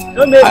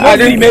 Don't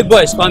make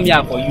boys come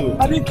here for you.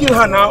 I didn't kill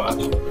her now.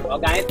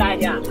 Okay, enter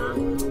here now.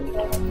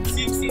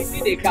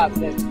 See the cap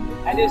there.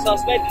 And they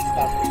suspect this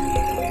cap.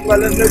 Well,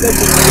 let's go.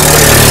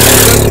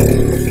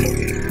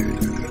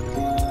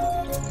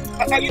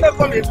 Can you not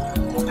come in?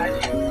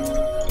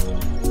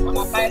 I'm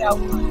gonna find out.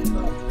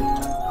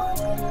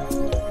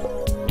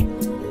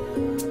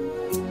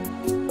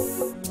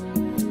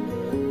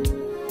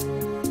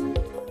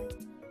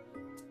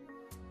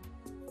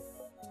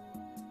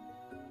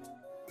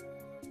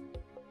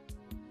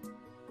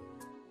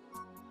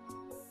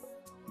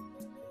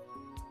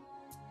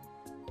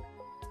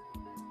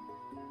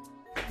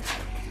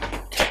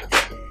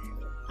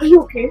 Are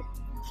you okay?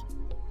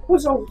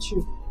 What's wrong with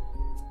you?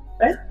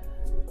 Eh?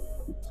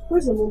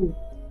 Where's the mommy?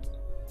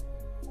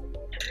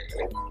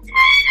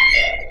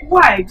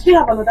 Why? Did you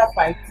have another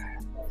fight?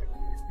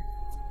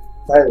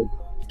 Hi.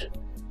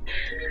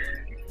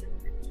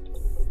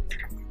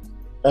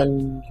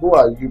 And who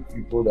are you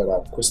people that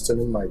are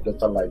questioning my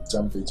daughter like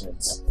jump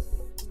agents?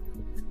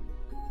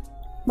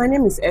 My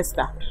name is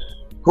Esther.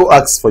 Who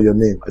asked for your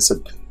name? I said,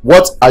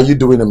 what are you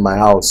doing in my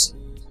house?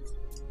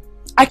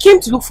 I came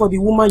to look for the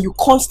woman you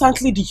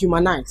constantly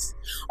dehumanize.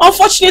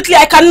 Unfortunately,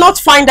 I cannot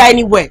find her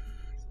anywhere.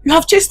 You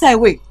have chased her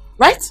away,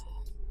 right?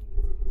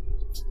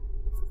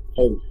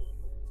 Hey,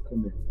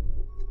 come here.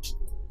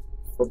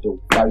 For the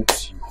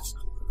bite you.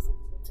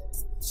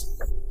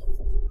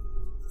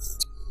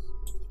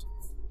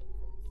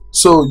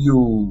 So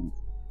you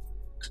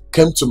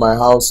came to my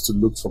house to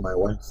look for my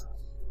wife?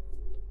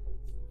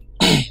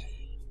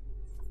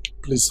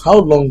 Please, how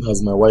long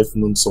has my wife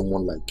known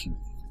someone like you?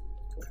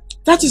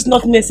 That is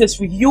not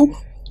necessary. You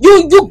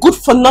good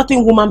for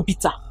nothing woman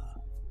beater.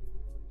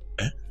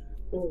 Eh?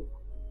 You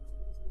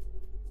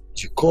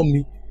call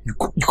me?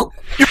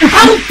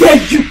 How dare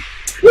you?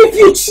 If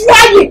you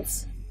try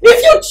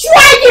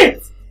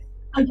it,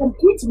 I am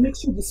going to make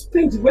sure you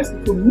spend the rest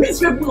of your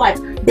miserable life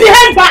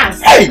behind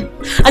bars. Hey!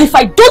 And if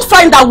I don't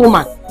find that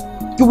woman,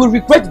 you will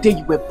regret the day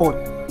you were born.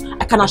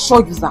 I can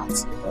assure you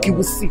that. You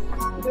will see.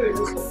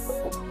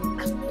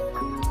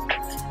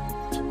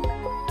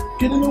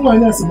 Hey!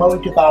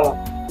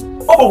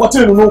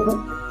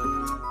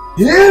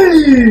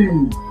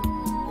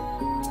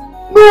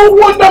 No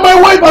wonder my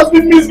wife has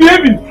been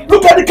misbehaving.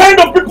 Look at the kind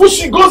of people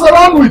she goes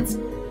around with.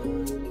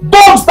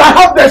 Dogs that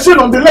have their shit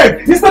on the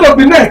leg instead of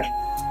the neck.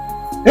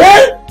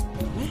 Eh?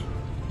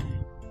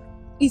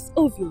 It's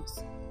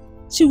obvious.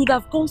 She would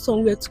have gone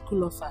somewhere to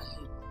cool off her head.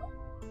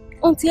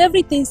 Until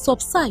everything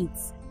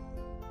subsides.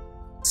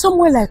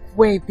 Somewhere like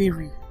where,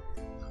 Berry?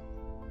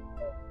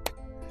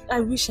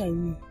 I wish I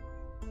knew.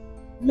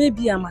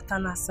 Maybe her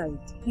maternal side.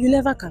 You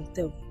never can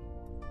tell.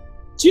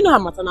 Do you know her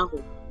maternal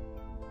home?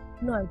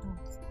 No, I don't.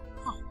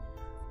 Huh.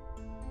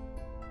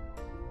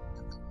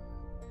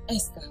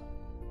 Esther,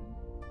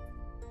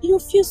 you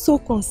feel so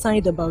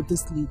concerned about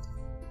this lady.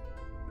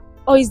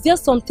 Or is there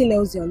something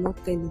else you are not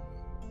telling me?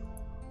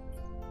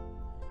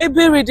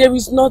 Ebere, there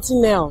is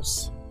nothing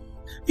else.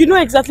 You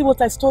know exactly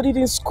what I studied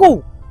in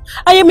school.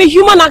 I am a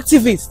human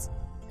activist.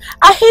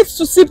 I hate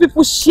to see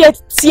people shed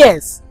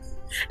tears.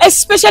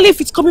 Especially if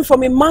it's coming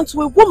from a man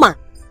to a woman.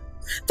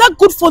 That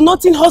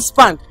good-for-nothing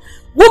husband,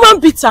 woman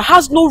beater,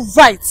 has no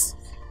right.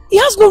 He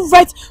has no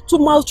right to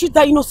maltreat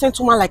that innocent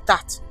woman like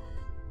that.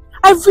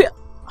 I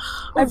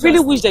really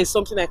wish there is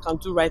something I can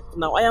do right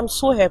now. I am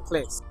so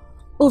helpless.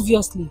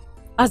 Obviously,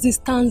 as it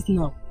stands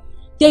now,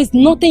 there is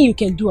nothing you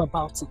can do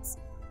about it.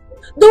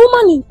 The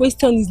woman in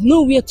question is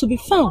nowhere to be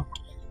found.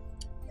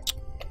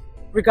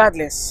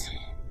 Regardless,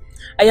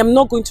 I am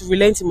not going to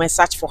relent in my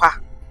search for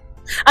her.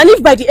 And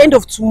if by the end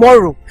of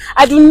tomorrow,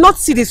 I do not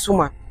see this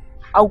woman,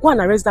 I'll go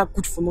and arrest that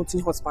good-for-nothing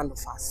husband of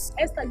hers.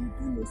 Esther, you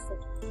do know so.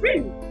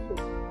 Really?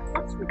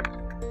 What's wrong?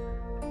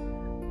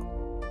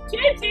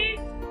 Gigi!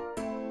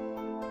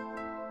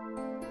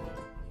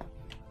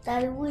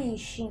 Daddy, where is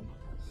she?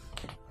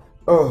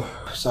 Oh,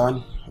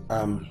 son,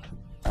 I'm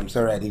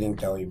sorry I didn't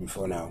tell you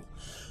before now.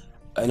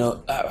 I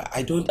know,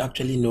 I don't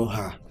actually know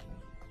her.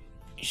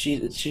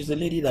 She's the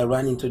lady that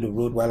ran into the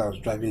road while I was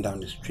driving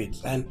down the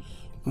street, and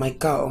my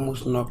car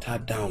almost knocked her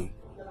down.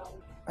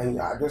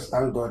 And I just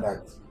thank God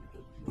that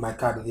my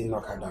car didn't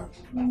knock her down.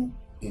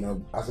 You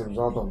know, as a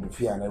result of the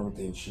fear and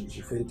everything,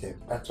 she fainted.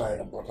 That's why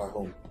I brought her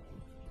home.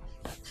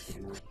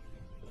 You know?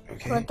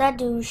 Okay. But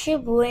Daddy, will she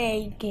be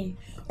where again?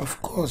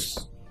 Of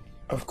course,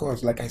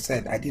 like I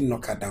said, I didn't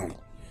knock her down.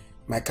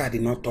 My car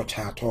did not touch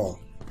her at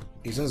all.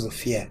 It's just a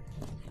fear.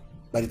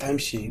 By the time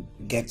she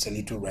gets a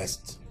little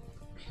rest,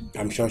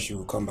 I'm sure she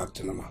will come back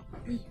to normal.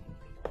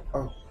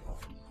 Oh,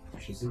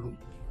 she's even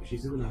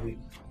awake.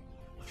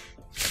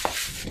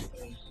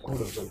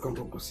 Hold on, son.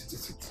 Come,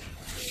 sit.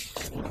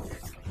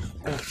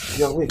 Oh,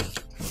 you're awake.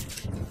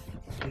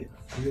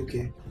 Are you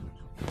okay?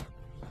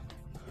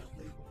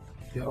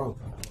 You're up.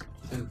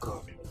 Thank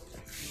God.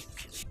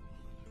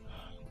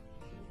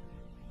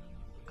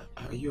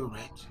 Are you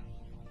alright?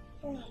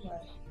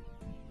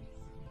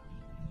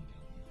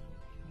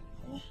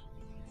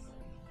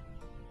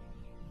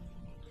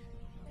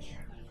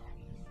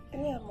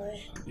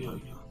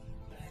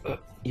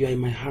 You're in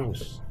my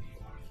house.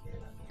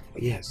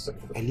 Yes,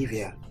 I live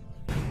here.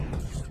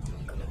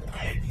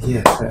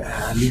 Yes,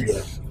 I live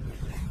here.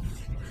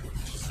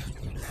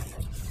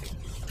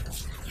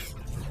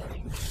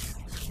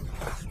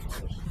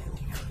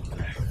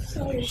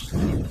 Sorry.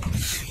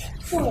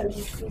 Who are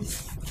you,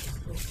 please?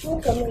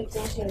 What can I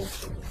tell you?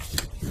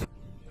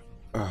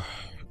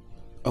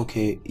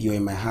 Okay, you're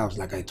in my house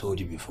like I told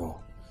you before.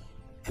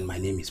 And my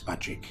name is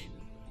Patrick.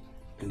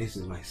 And this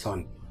is my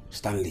son,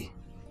 Stanley.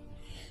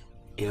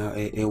 You know,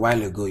 a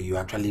while ago you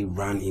actually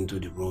ran into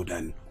the road,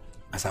 and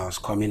as I was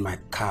coming, my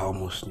car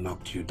almost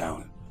knocked you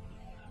down.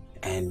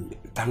 And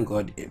thank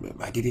God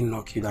I didn't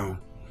knock you down,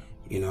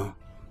 you know.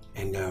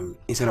 And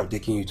instead of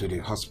taking you to the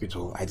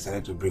hospital, I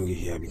decided to bring you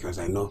here because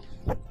I know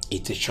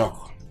it's a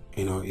shock.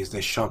 You know, it's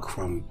the shock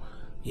from,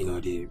 you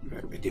know, the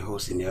whole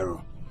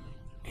scenario.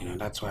 You know,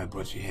 that's why I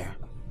brought you here.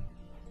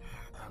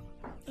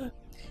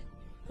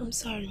 I'm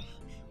sorry.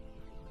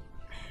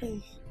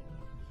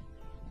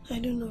 I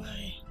don't know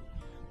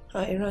how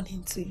I ran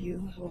into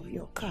you or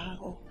your car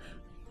or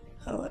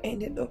how I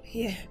ended up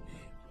here.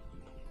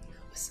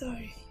 I'm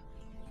sorry.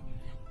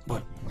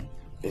 But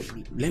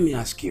let me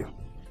ask you.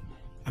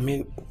 I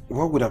mean,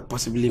 what would have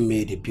possibly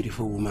made a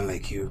beautiful woman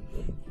like you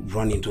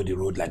run into the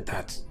road like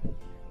that?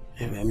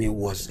 I mean,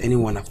 was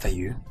anyone after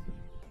you?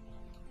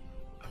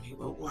 I mean,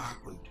 what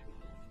happened?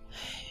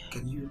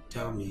 Can you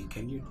tell me?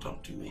 Can you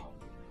talk to me?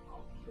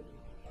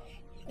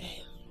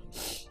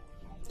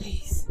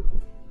 Please.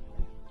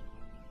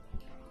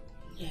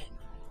 Yeah.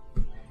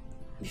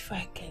 Before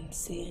I can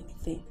say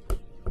anything,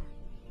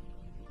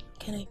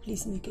 can I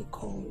please make a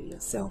call with your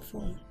cell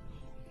phone?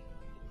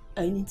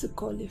 I need to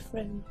call a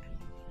friend.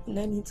 And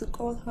I need to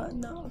call her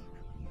now.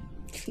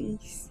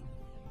 Please.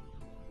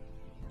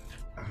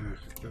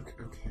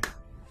 Okay.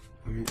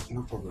 I mean,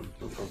 no problem.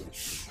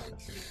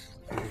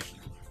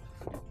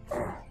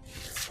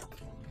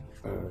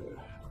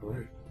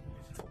 Alright.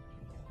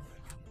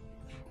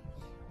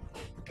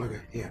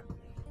 Okay, yeah.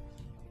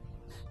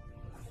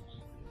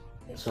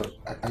 So,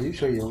 are you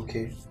sure you're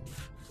okay?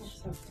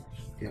 Yes, okay.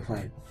 You're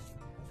fine.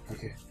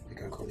 Okay, you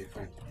can call your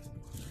friend.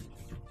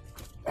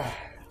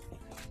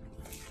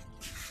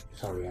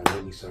 Sorry, I'm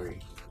really sorry.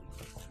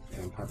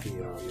 I'm happy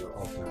you're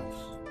off now.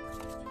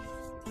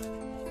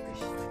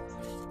 It's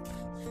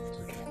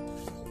okay.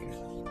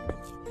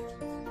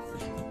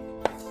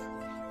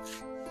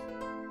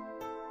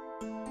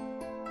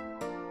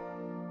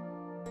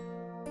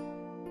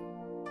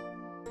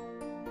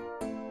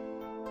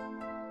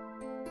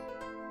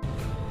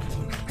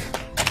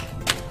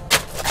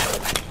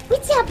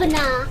 What's happening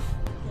now?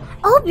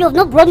 I hope you have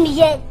not brought me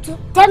here to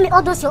tell me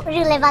all those your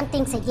irrelevant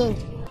things again.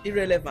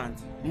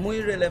 Irrelevant? More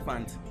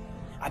irrelevant?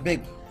 I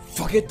beg,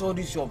 forget all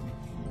this your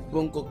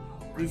bronco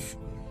grief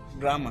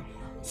grammar.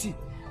 See,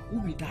 who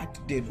be that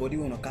dead body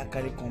when a car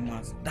carry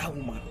commands? That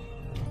woman.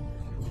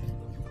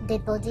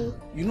 Dead body?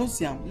 You know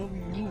see am? No,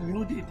 you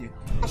know dead there.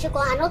 Ashiko,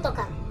 I no talk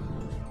am.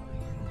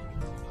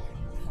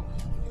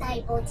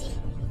 Dead body?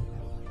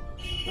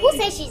 Who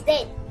says she's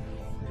dead?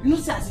 You know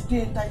see as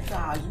she enter the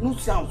house, you know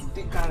see how to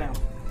take care of.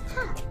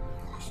 Ha!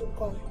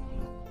 Ashiko,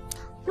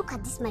 look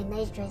at this my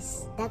nice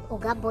dress that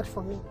Oga bought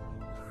for me.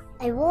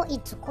 I wore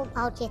it to come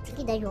out here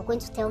thinking that you were going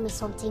to tell me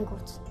something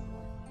good.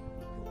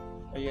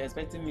 Are you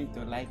expecting me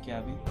to like you,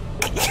 Abby?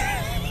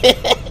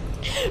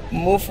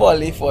 Move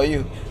falling for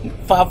you.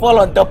 If I fall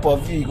on top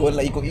of you,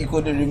 you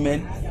go to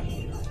remain.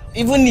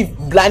 Even if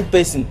blind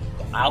person,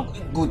 I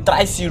go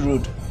try see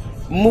road.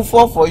 Move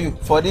fall for you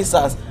for this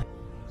house.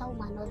 That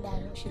woman not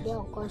die, she dey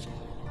unconscious.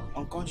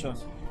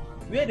 Unconscious?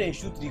 Where they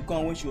shoot the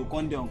gun when she will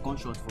come there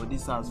unconscious for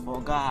this house, for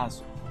Oga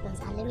house? And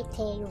let me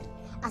tell you,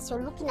 as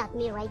you're looking at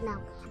me right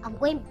now, I'm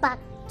going back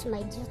to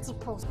my duty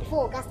post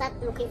before Oga start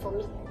looking for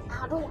me.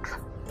 I don't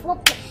have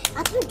problem.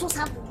 I don't just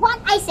have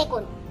 1 eye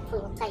second for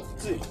your time.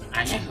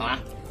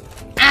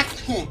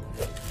 Action!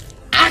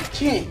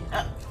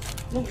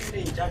 No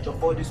be in charge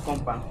of all this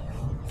compound.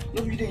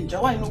 No be in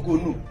charge. Why you no go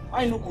know?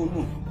 Why you no go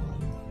know?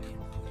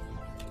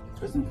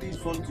 Person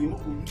thinks something, you no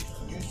go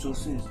use your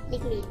sense.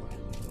 Leave me.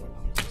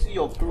 See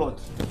your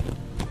plot.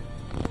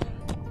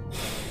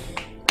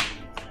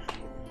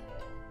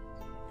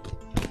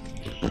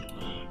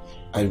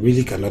 I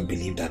really cannot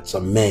believe that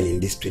some men in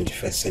this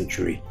 21st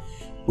century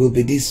will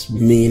be this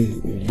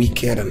mean,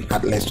 wicked and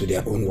heartless to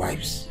their own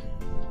wives.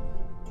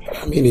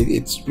 I mean,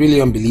 it's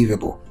really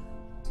unbelievable.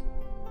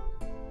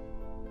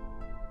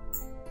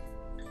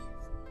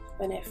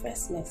 When I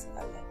first met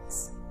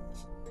Alex,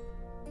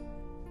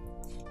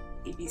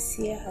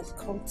 Ibisia had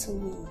come to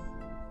me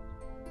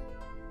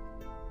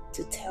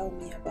to tell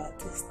me about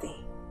this day.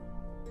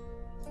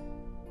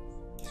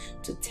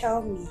 To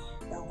tell me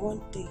that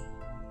one day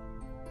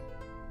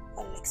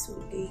Alex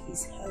will lay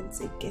his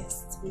hands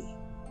against me.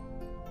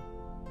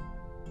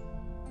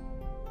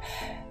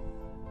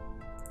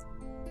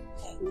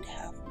 I would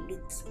have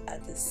looked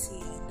at the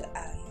sea in the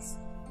eyes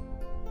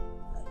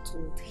and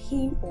told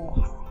him or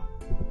her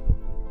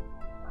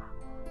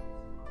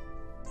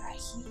that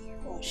he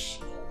or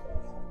she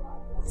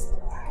is a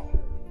liar.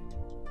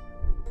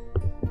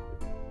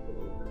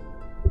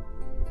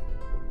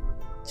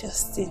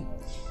 Just in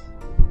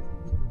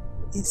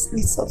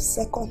slits of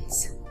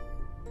seconds,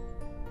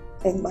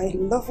 and my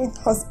loving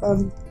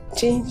husband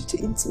changed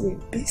into a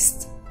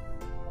beast.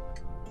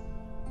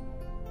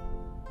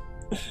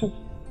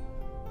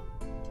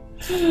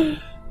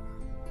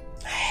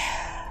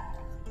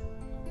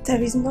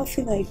 There is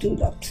nothing I do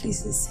that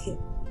pleases him.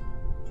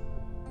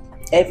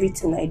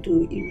 Everything I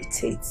do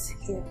irritates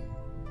him.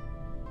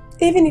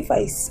 Even if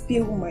I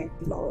spill my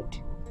blood,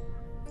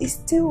 he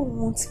still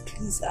won't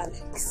please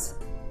Alex.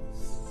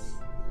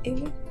 He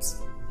won't.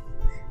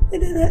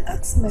 And then I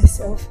ask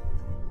myself,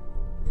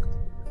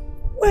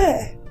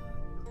 where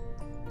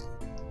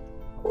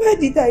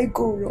did I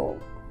go wrong?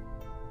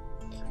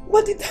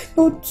 What did I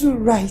not do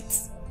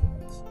right?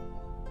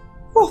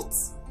 What?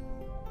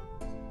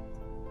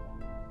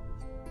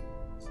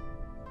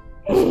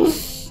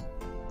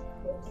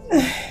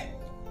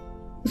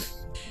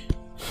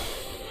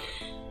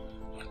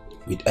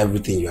 With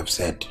everything you have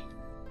said,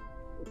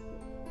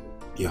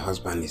 your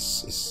husband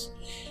is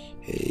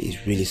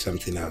really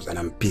something else, and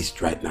I'm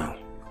pissed right now.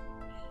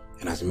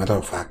 And as a matter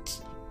of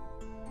fact,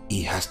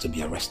 he has to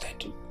be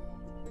arrested.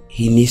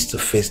 He needs to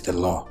face the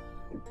law.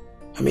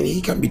 I mean,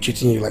 he can't be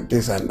treating you like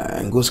this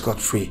and go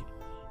scot-free.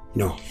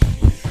 No.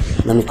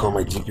 Let me call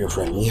my GP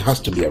friend. He has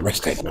to be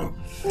arrested now.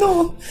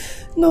 No.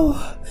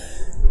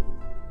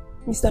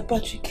 Mr.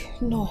 Patrick,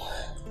 no.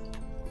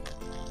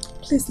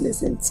 Please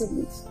listen to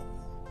me.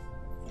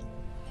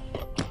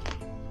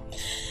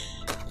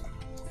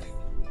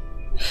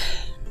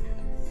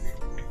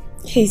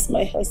 He's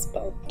my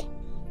husband.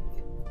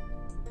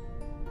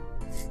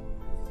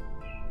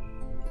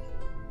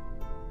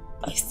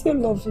 I still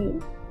love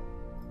him.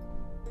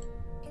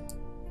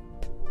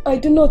 I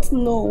do not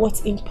know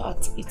what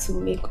impact it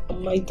will make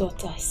on my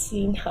daughter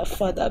seeing her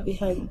father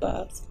behind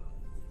bars.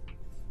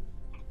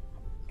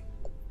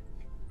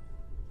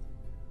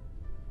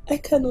 I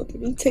cannot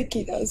even take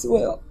it as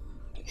well.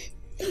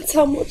 That's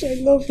how much I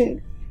love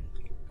him.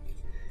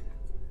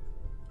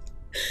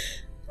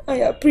 I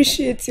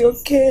appreciate your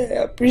care,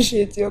 I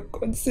appreciate your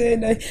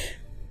concern.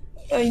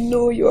 I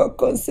know you are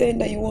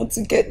concerned and you want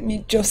to get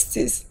me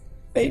justice.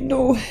 I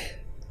know.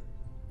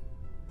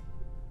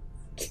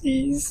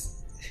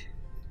 Please,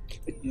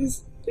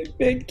 I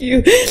beg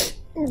you,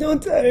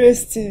 don't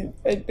arrest him.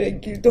 I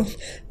beg you,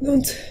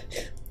 don't,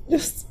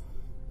 just.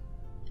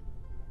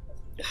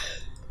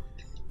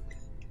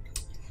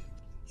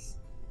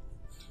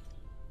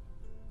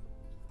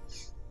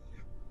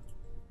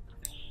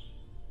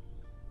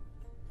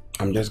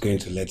 I'm just going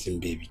to let him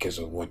be because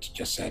of what you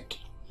just said.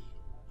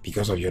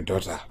 because of your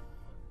daughter.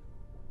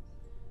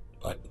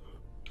 But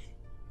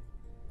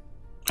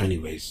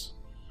anyways,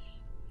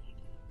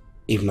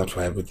 if not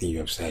for everything you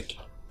have said,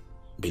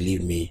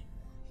 believe me,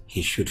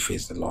 he should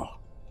face the law.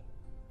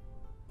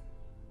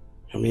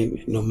 I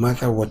mean, no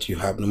matter what you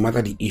have, no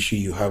matter the issue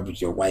you have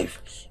with your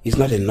wife, it's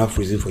not enough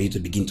reason for you to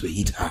begin to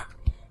hit her.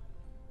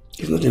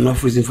 It's not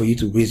enough reason for you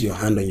to raise your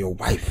hand on your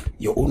wife,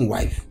 your own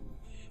wife.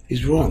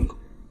 It's wrong.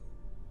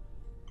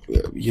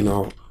 You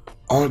know,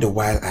 all the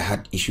while I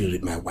had issues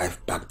with my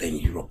wife back then in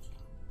Europe,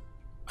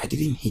 I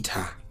didn't hit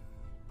her.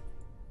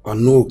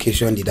 On no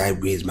occasion did I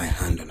raise my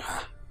hand on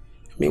her.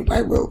 I mean,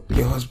 why will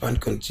your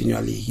husband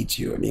continually hit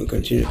you? I mean,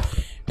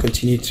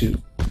 continue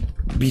to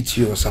beat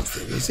you or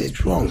something?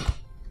 It's wrong.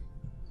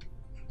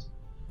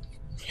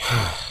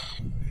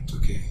 It's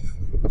okay.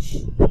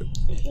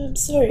 I'm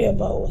sorry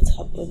about what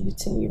happened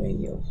between you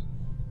and your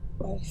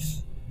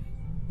wife.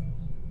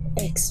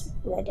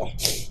 Ex-brother.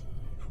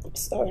 I'm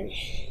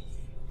sorry.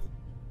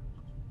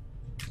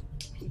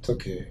 It's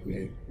okay. I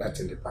mean, that's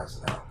in the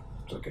past now.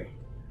 It's okay.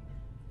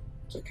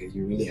 It's okay.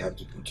 You really have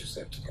to put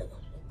yourself together,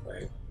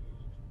 right?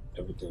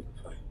 Everything will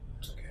be fine.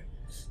 It's okay.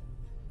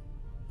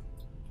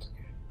 It's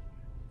okay.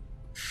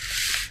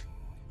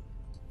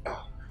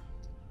 Ah,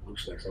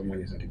 looks like someone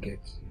is at the gate.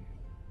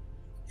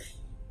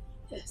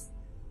 Yes.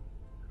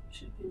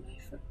 Should be my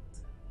friend,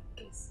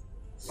 I guess.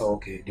 Oh,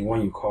 okay. The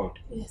one you called?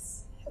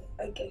 Yes,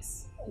 I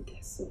guess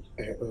so.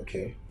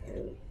 Okay.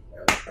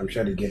 I'm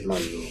sure the gate man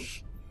will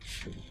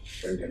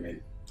bring them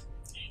in.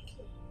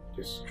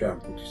 Just try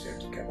and put yourself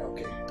together,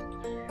 okay?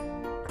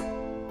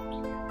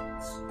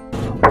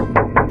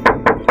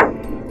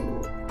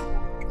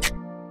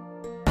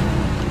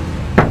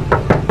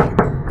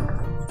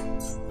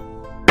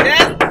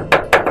 Yes?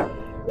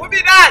 Who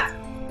be that?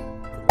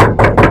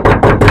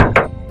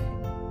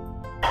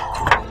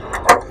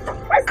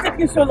 Why is it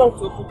taking so long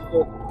to open the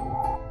door?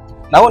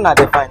 Now not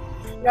they fine.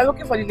 You are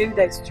looking for the lady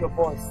that is with your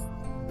boss.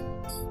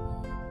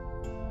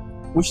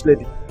 Which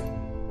lady?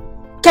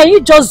 Can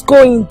you just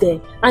go in there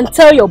and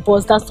tell your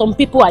boss that some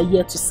people are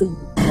here to see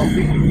you?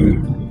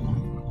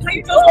 Can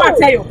you just go and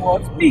tell your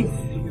boss, please?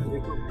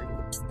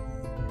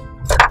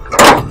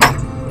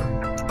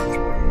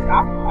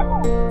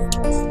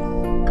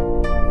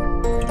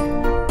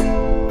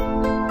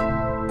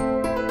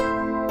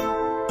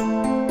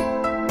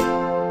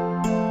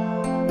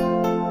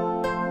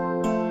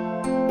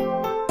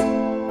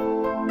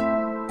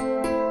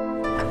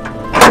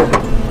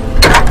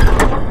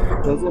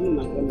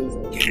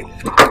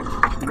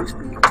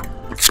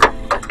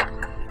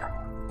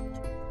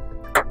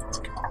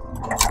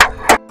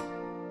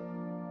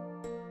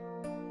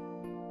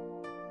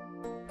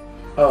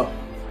 Oh,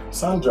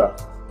 Sandra.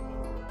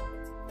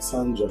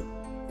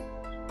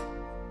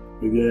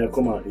 Baby,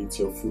 come and eat.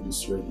 Your food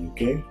is ready,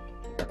 okay?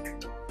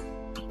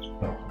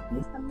 I'm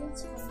not hungry.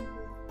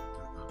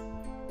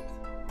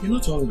 You're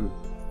not hungry?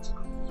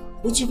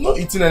 But you've not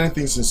eaten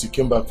anything since you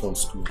came back from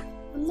school.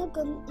 I'm not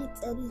gonna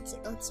eat anything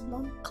until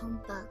Mom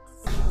comes back.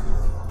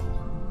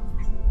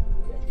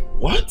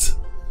 What?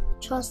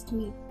 Trust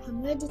me,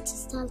 I'm ready to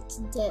starve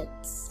to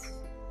death.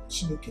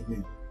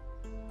 Chineke,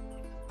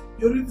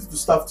 you're ready to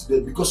starve to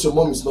death because your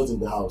mom is not in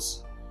the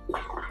house.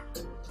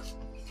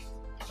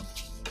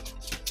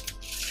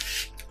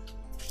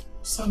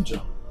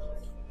 Sandra.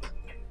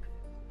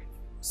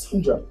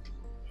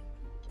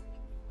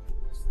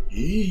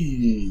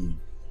 Hey.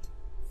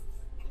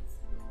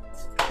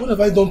 What have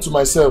I done to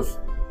myself?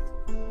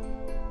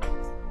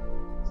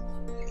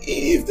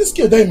 If this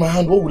girl died in my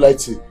hand, what will I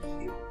say?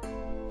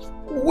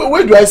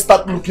 Where do I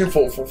start looking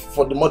for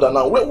the mother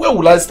now? Where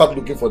will I start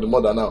looking for the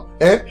mother now?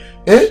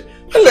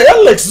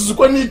 Alex,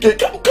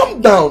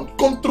 calm down.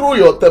 Control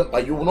your temper.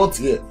 You will not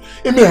hear.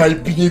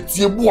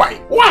 Why?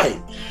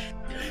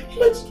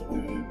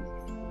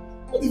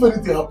 What if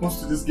anything happens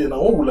to this girl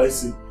now? What will I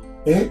say?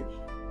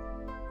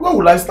 Where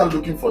will I start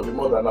looking for the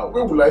mother now?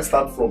 Where will I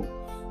start from?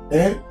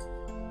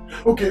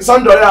 Okay,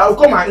 Sandra, I'll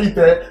come and eat.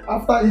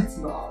 After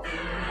eating now,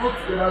 we'll go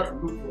together to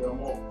look for your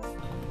mom.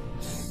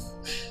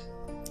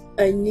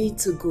 I need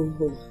to go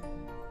home.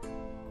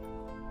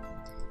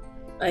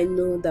 I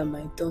know that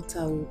my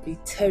daughter will be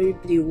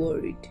terribly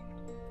worried.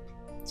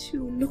 She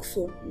will look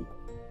for me.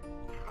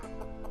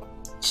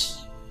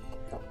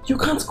 You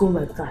can't go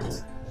like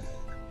that.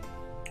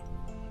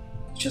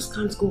 You just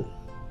can't go.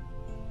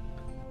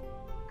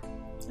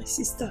 My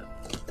sister,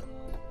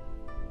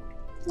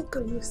 how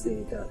can you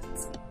say that?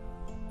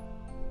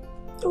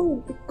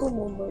 Don't become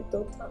on my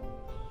daughter.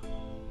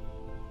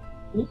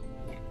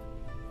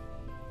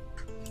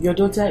 Your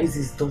daughter is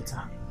his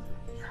daughter.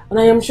 And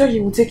I am sure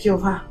he will take care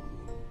of her.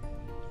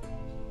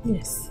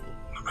 Yes.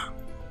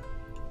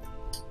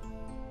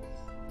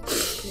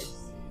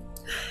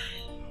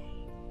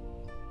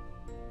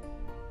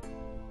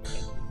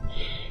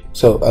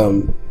 So,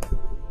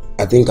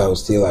 I think I will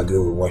still agree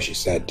with what she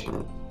said.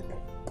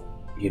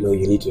 You know,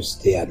 you need to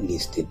stay at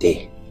least a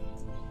day.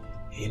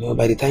 You know,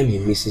 by the time he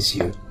misses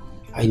you,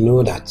 I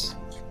know that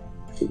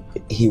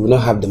he will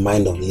not have the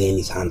mind of laying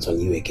his hands on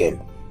you again.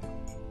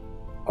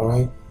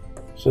 Alright?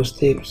 So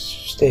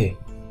stay.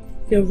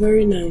 You're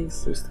very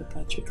nice, Mr.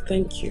 Patrick.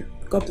 Thank you.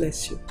 God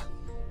bless you.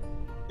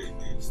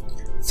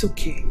 It's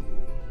okay.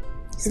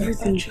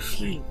 Everything's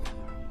fine.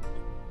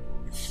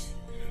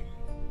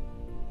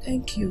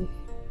 Thank you.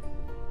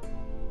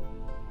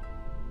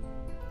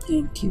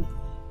 Thank you.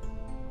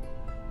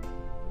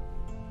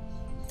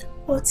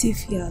 What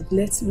if you had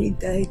let me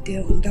die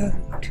there on that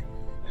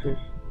road?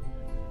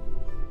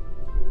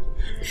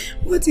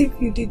 What if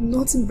you did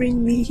not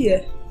bring me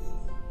here?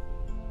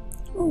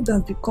 What would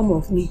have become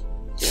of me?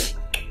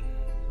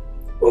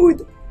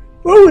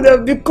 What would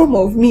have become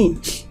of me?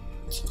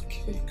 It's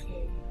okay.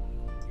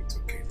 It's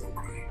okay, don't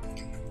cry.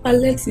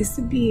 Alex is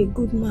to be a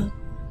good man.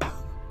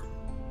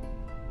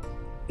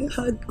 You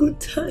had good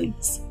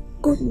times,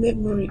 good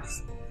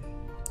memories.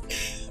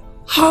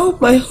 How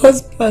my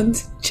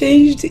husband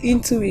changed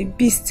into a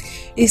beast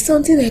is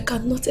something I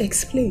cannot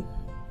explain.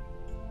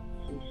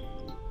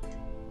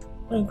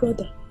 My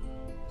brother,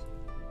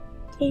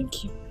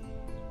 thank you.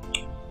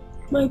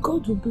 My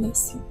God will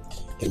bless you.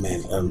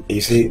 Amen.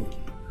 You see,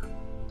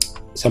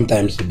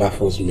 sometimes it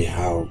baffles me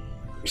how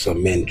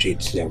some men treat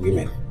their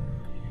women.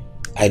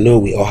 I know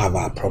we all have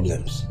our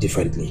problems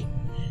differently.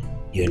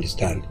 You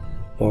understand?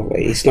 But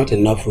it's not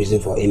enough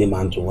reason for any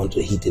man to want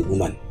to hit a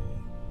woman.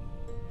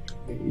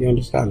 You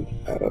understand?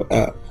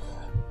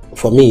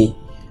 For me,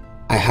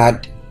 I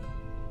had,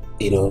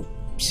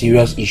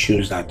 serious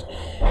issues that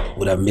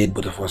would have made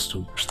both of us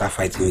to start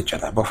fighting each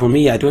other. But for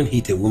me, I don't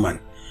hit a woman.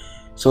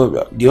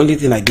 So the only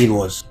thing I did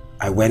was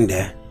I went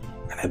there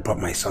and I brought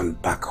my son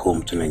back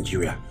home to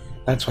Nigeria.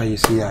 That's why you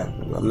see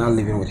I'm not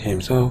living with him.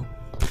 So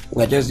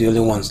we're just the only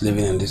ones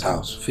living in this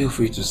house. Feel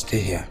free to stay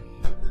here.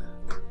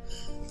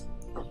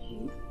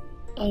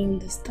 I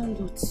understand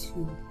what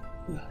you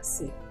are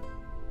saying.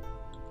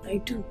 I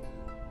do.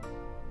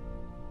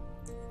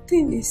 The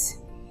thing is,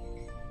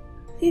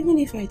 even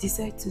if I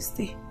decide to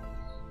stay,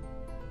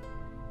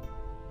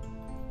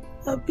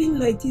 I've been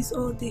like this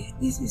all day.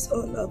 This is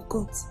all I've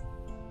got.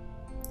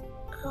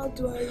 How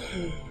do I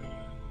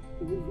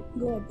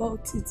go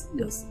about it?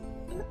 Just,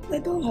 I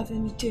don't have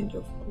any change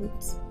of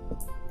clothes.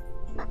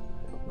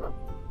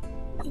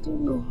 I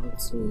don't know how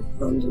to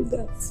handle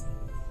that.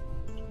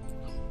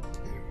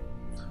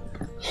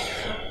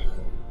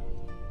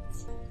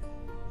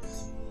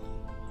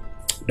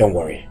 Don't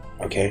worry,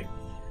 okay?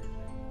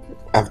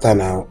 After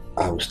now,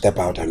 I will step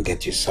out and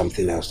get you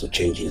something else to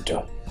change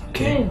into.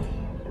 Okay?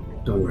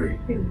 Don't worry.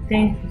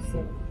 Thank you,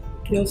 sir.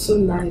 You're so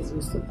nice,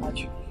 Mr.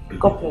 Patrick.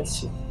 God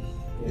bless you.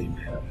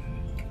 Amen.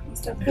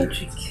 Mr.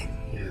 Patrick.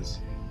 Yes.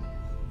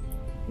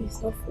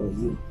 It's not for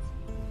you.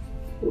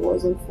 It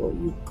wasn't for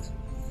you.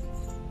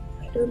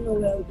 I don't know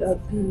where I would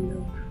have been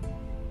now.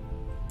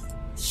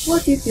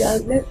 What if you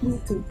had left me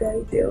to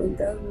die there on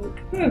that road?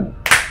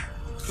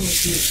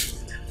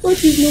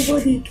 What if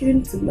nobody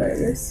came to my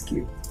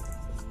rescue?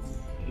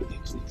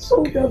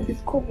 What would have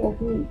become of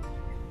me?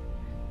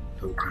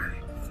 Don't cry.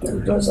 God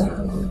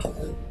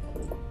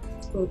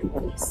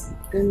bless.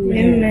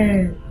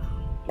 Amen.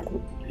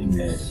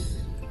 Amen.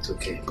 It's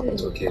okay.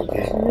 It's okay,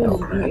 okay? Don't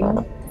cry.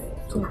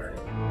 Don't cry.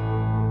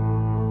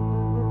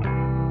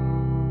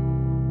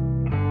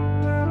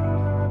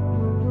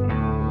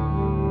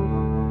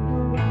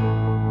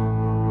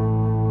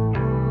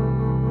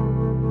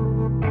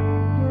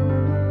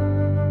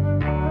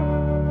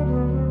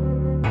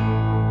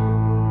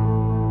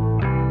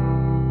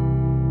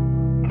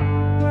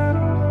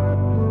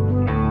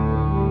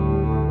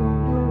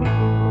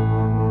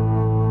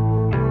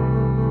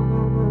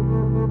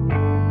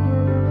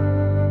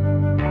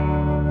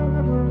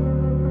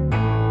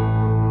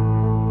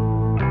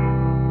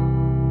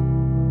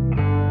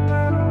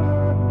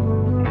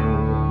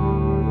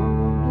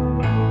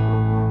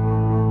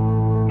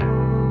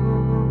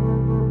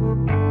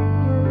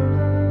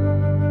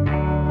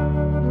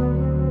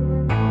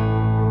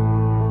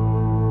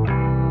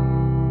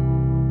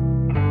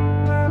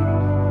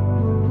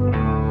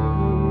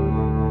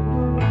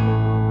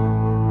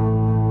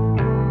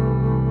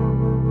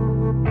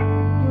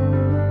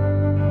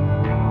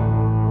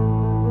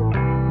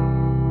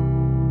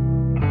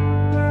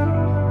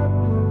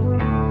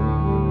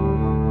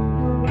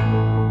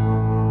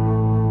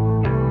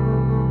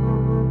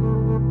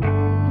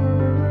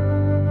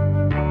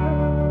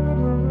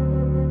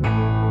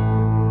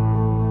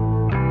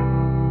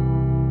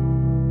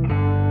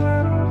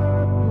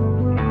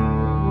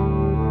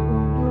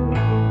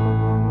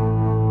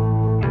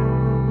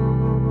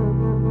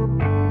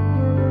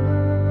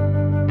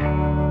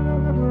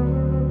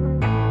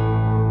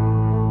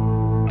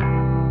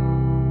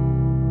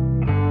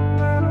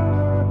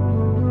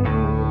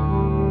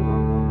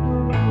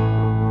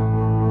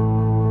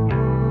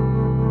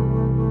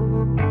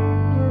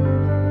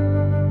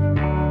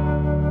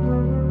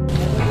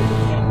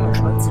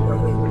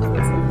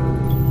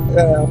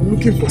 I'm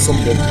looking for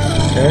somebody.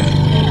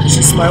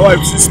 She's my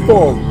wife. She's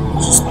tall.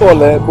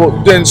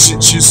 But then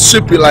she's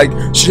shapy. Like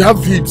she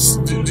have hips.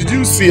 Did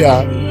you see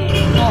her?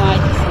 No, I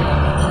didn't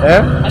see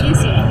her. I didn't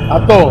see her.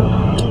 At all.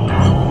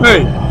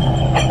 Hey.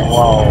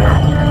 Wow.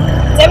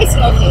 Is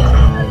everything okay?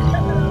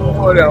 Don't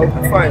worry, I'll be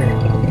fine.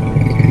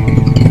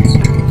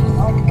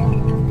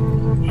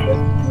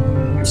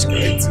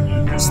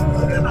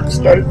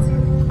 night.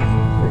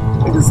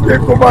 This guy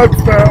come out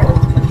now.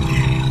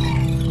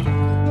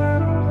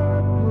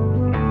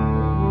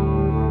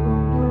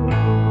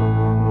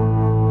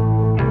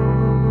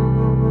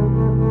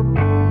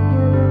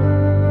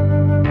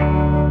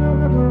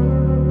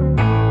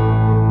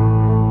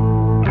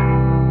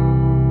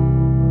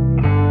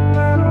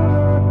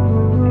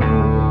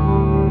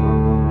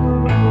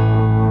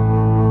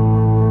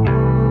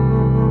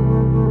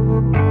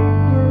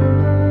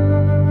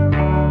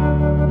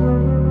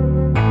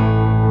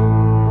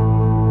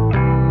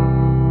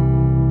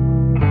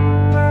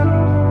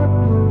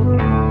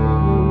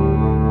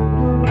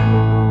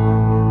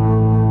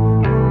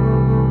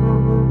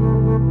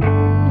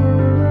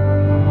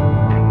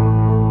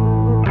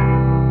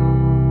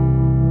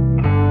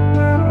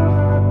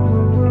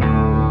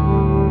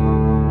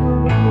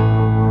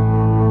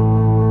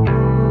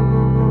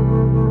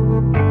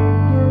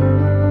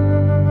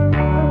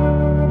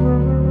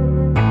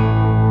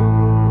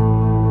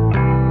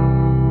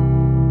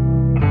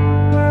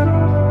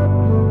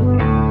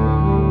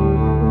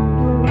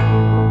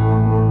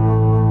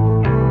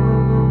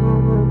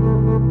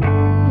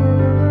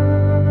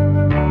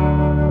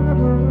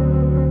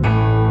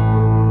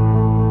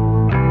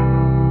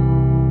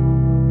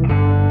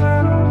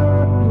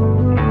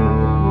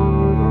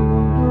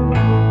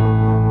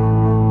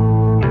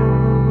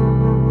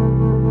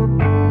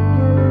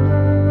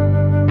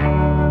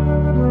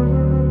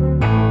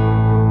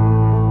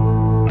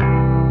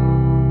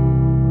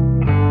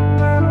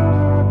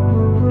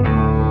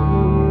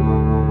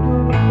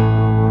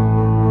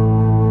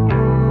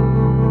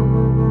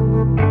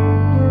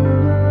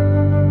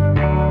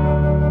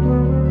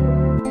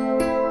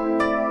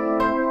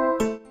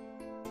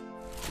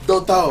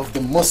 Daughter of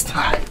the Most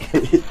High.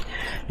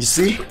 You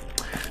see,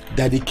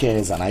 Daddy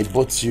cares and I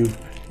bought you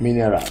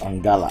mineral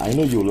and gala. I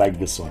know you like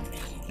this one.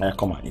 Now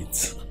come and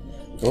eat.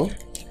 Oh,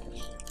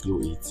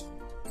 you eat.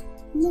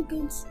 I'm not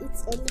going to eat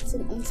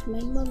anything until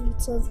my mom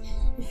returns.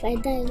 If I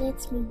die,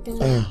 let me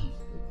die.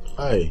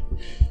 Hi.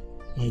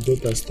 My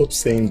daughter, stop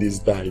saying this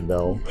die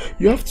now.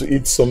 You have to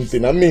eat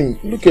something. I mean,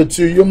 look at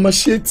you, you're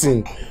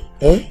macheting.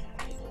 Eh?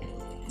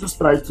 Just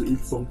try to eat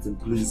something,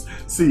 please.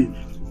 See,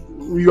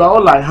 you are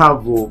all I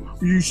have. Oh.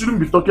 You shouldn't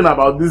be talking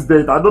about this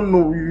death. I don't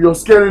know, you're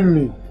scaring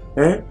me.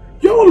 Eh?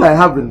 You're all I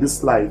have in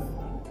this life.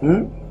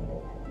 Hmm?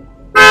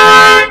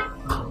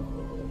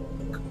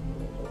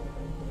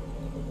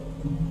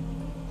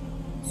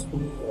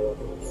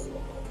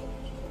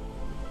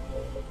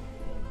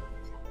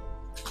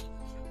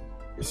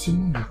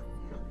 Simone.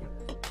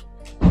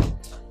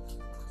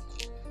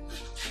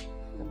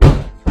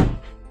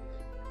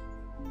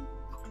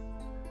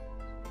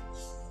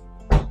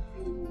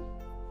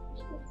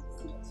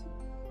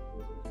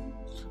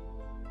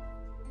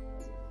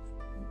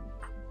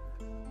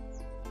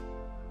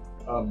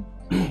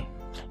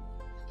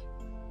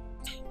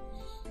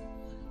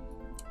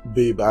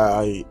 Babe,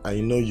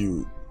 I know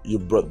you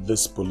brought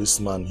this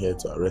policeman here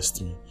to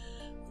arrest me.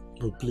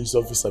 But please,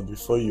 officer,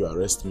 before you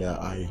arrest me,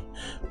 I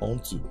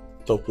want to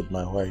talk with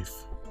my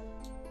wife.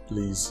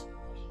 Please.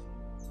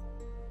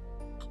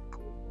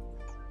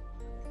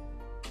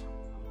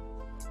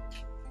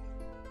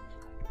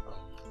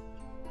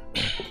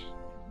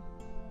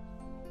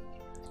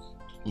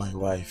 My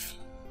wife,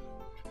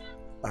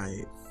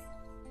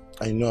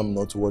 I know I'm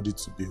not worthy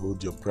to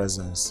behold your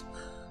presence,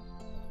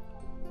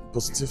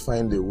 but still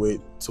find a way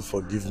to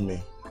forgive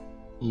me.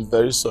 I'm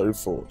very sorry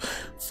for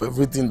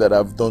everything that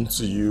I've done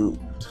to you.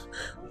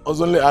 I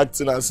was only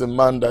acting as a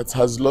man that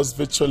has lost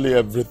virtually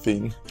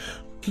everything.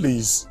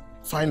 Please,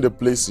 find a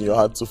place in your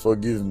heart to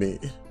forgive me.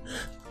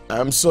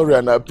 I'm sorry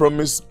and I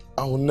promise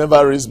I will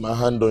never raise my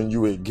hand on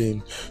you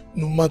again,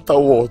 no matter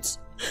what.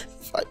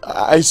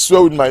 I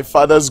swear with my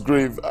father's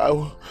grave,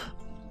 I'll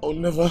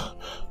never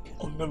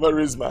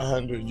raise my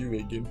hand on you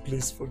again.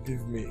 Please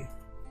forgive me.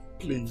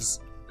 Please.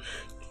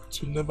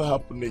 It will never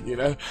happen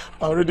again. I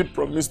already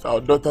promised our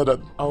daughter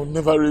that I'll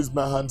never raise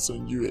my hands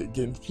on you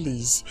again.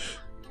 Please.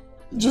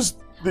 Just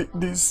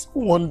this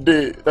one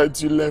day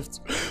that you left,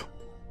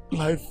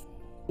 life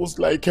was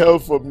like hell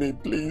for me.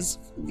 Please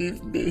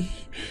forgive me.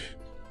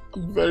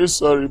 I'm very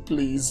sorry,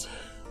 please.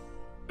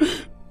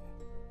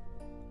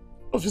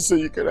 Officer,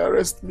 you can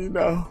arrest me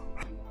now.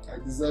 I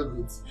deserve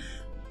it.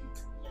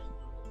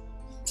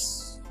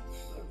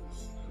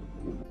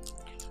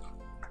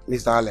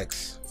 Mr.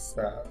 Alex.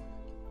 Sir.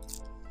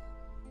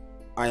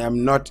 I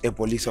am not a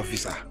police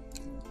officer.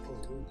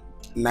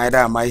 Neither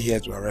am I here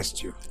to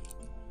arrest you.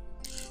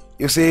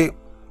 You see,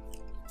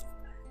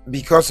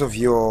 because of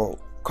your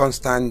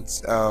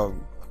constant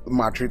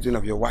maltreating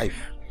of your wife,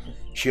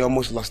 she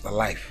almost lost her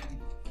life.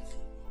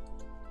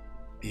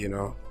 You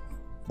know,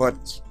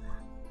 but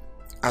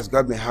as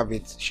God may have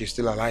it, she's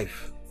still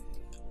alive.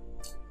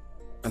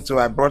 And so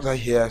I brought her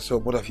here so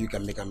both of you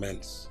can make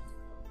amends.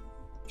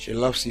 She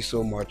loves you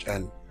so much,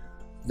 and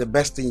the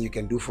best thing you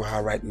can do for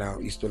her right now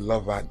is to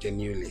love her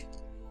genuinely.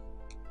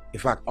 In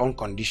fact,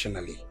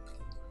 unconditionally.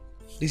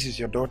 This is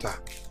your daughter.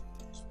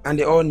 And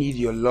they all need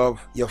your love,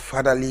 your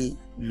fatherly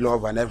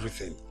love and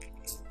everything.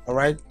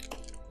 Alright?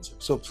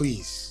 So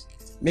please,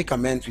 make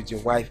amends with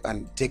your wife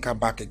and take her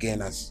back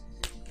again as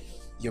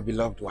your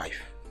beloved wife.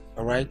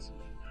 Alright?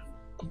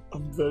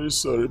 I'm very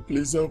sorry.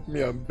 Please help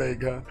me and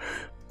beg her.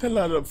 Tell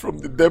her that from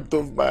the depth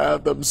of my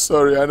heart I'm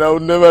sorry and I will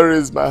never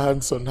raise my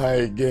hands on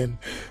her again.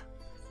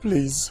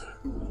 Please.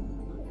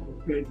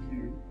 Beg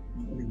you.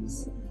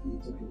 Please.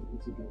 It's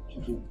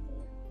okay.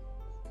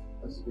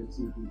 As you can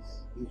see,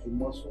 it's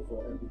remorseful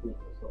for everything.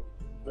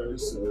 Very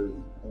sorry.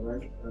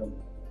 Alright?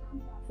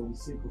 For the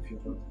sake of your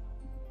daughter.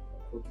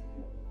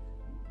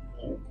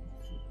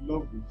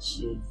 Love will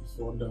share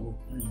before now,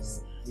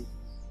 please.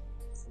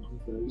 I'm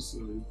very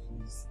sorry,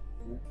 please.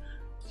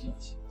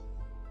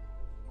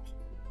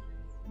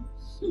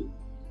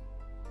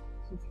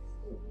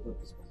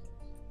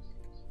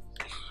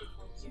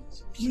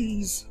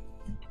 Please,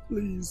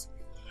 please.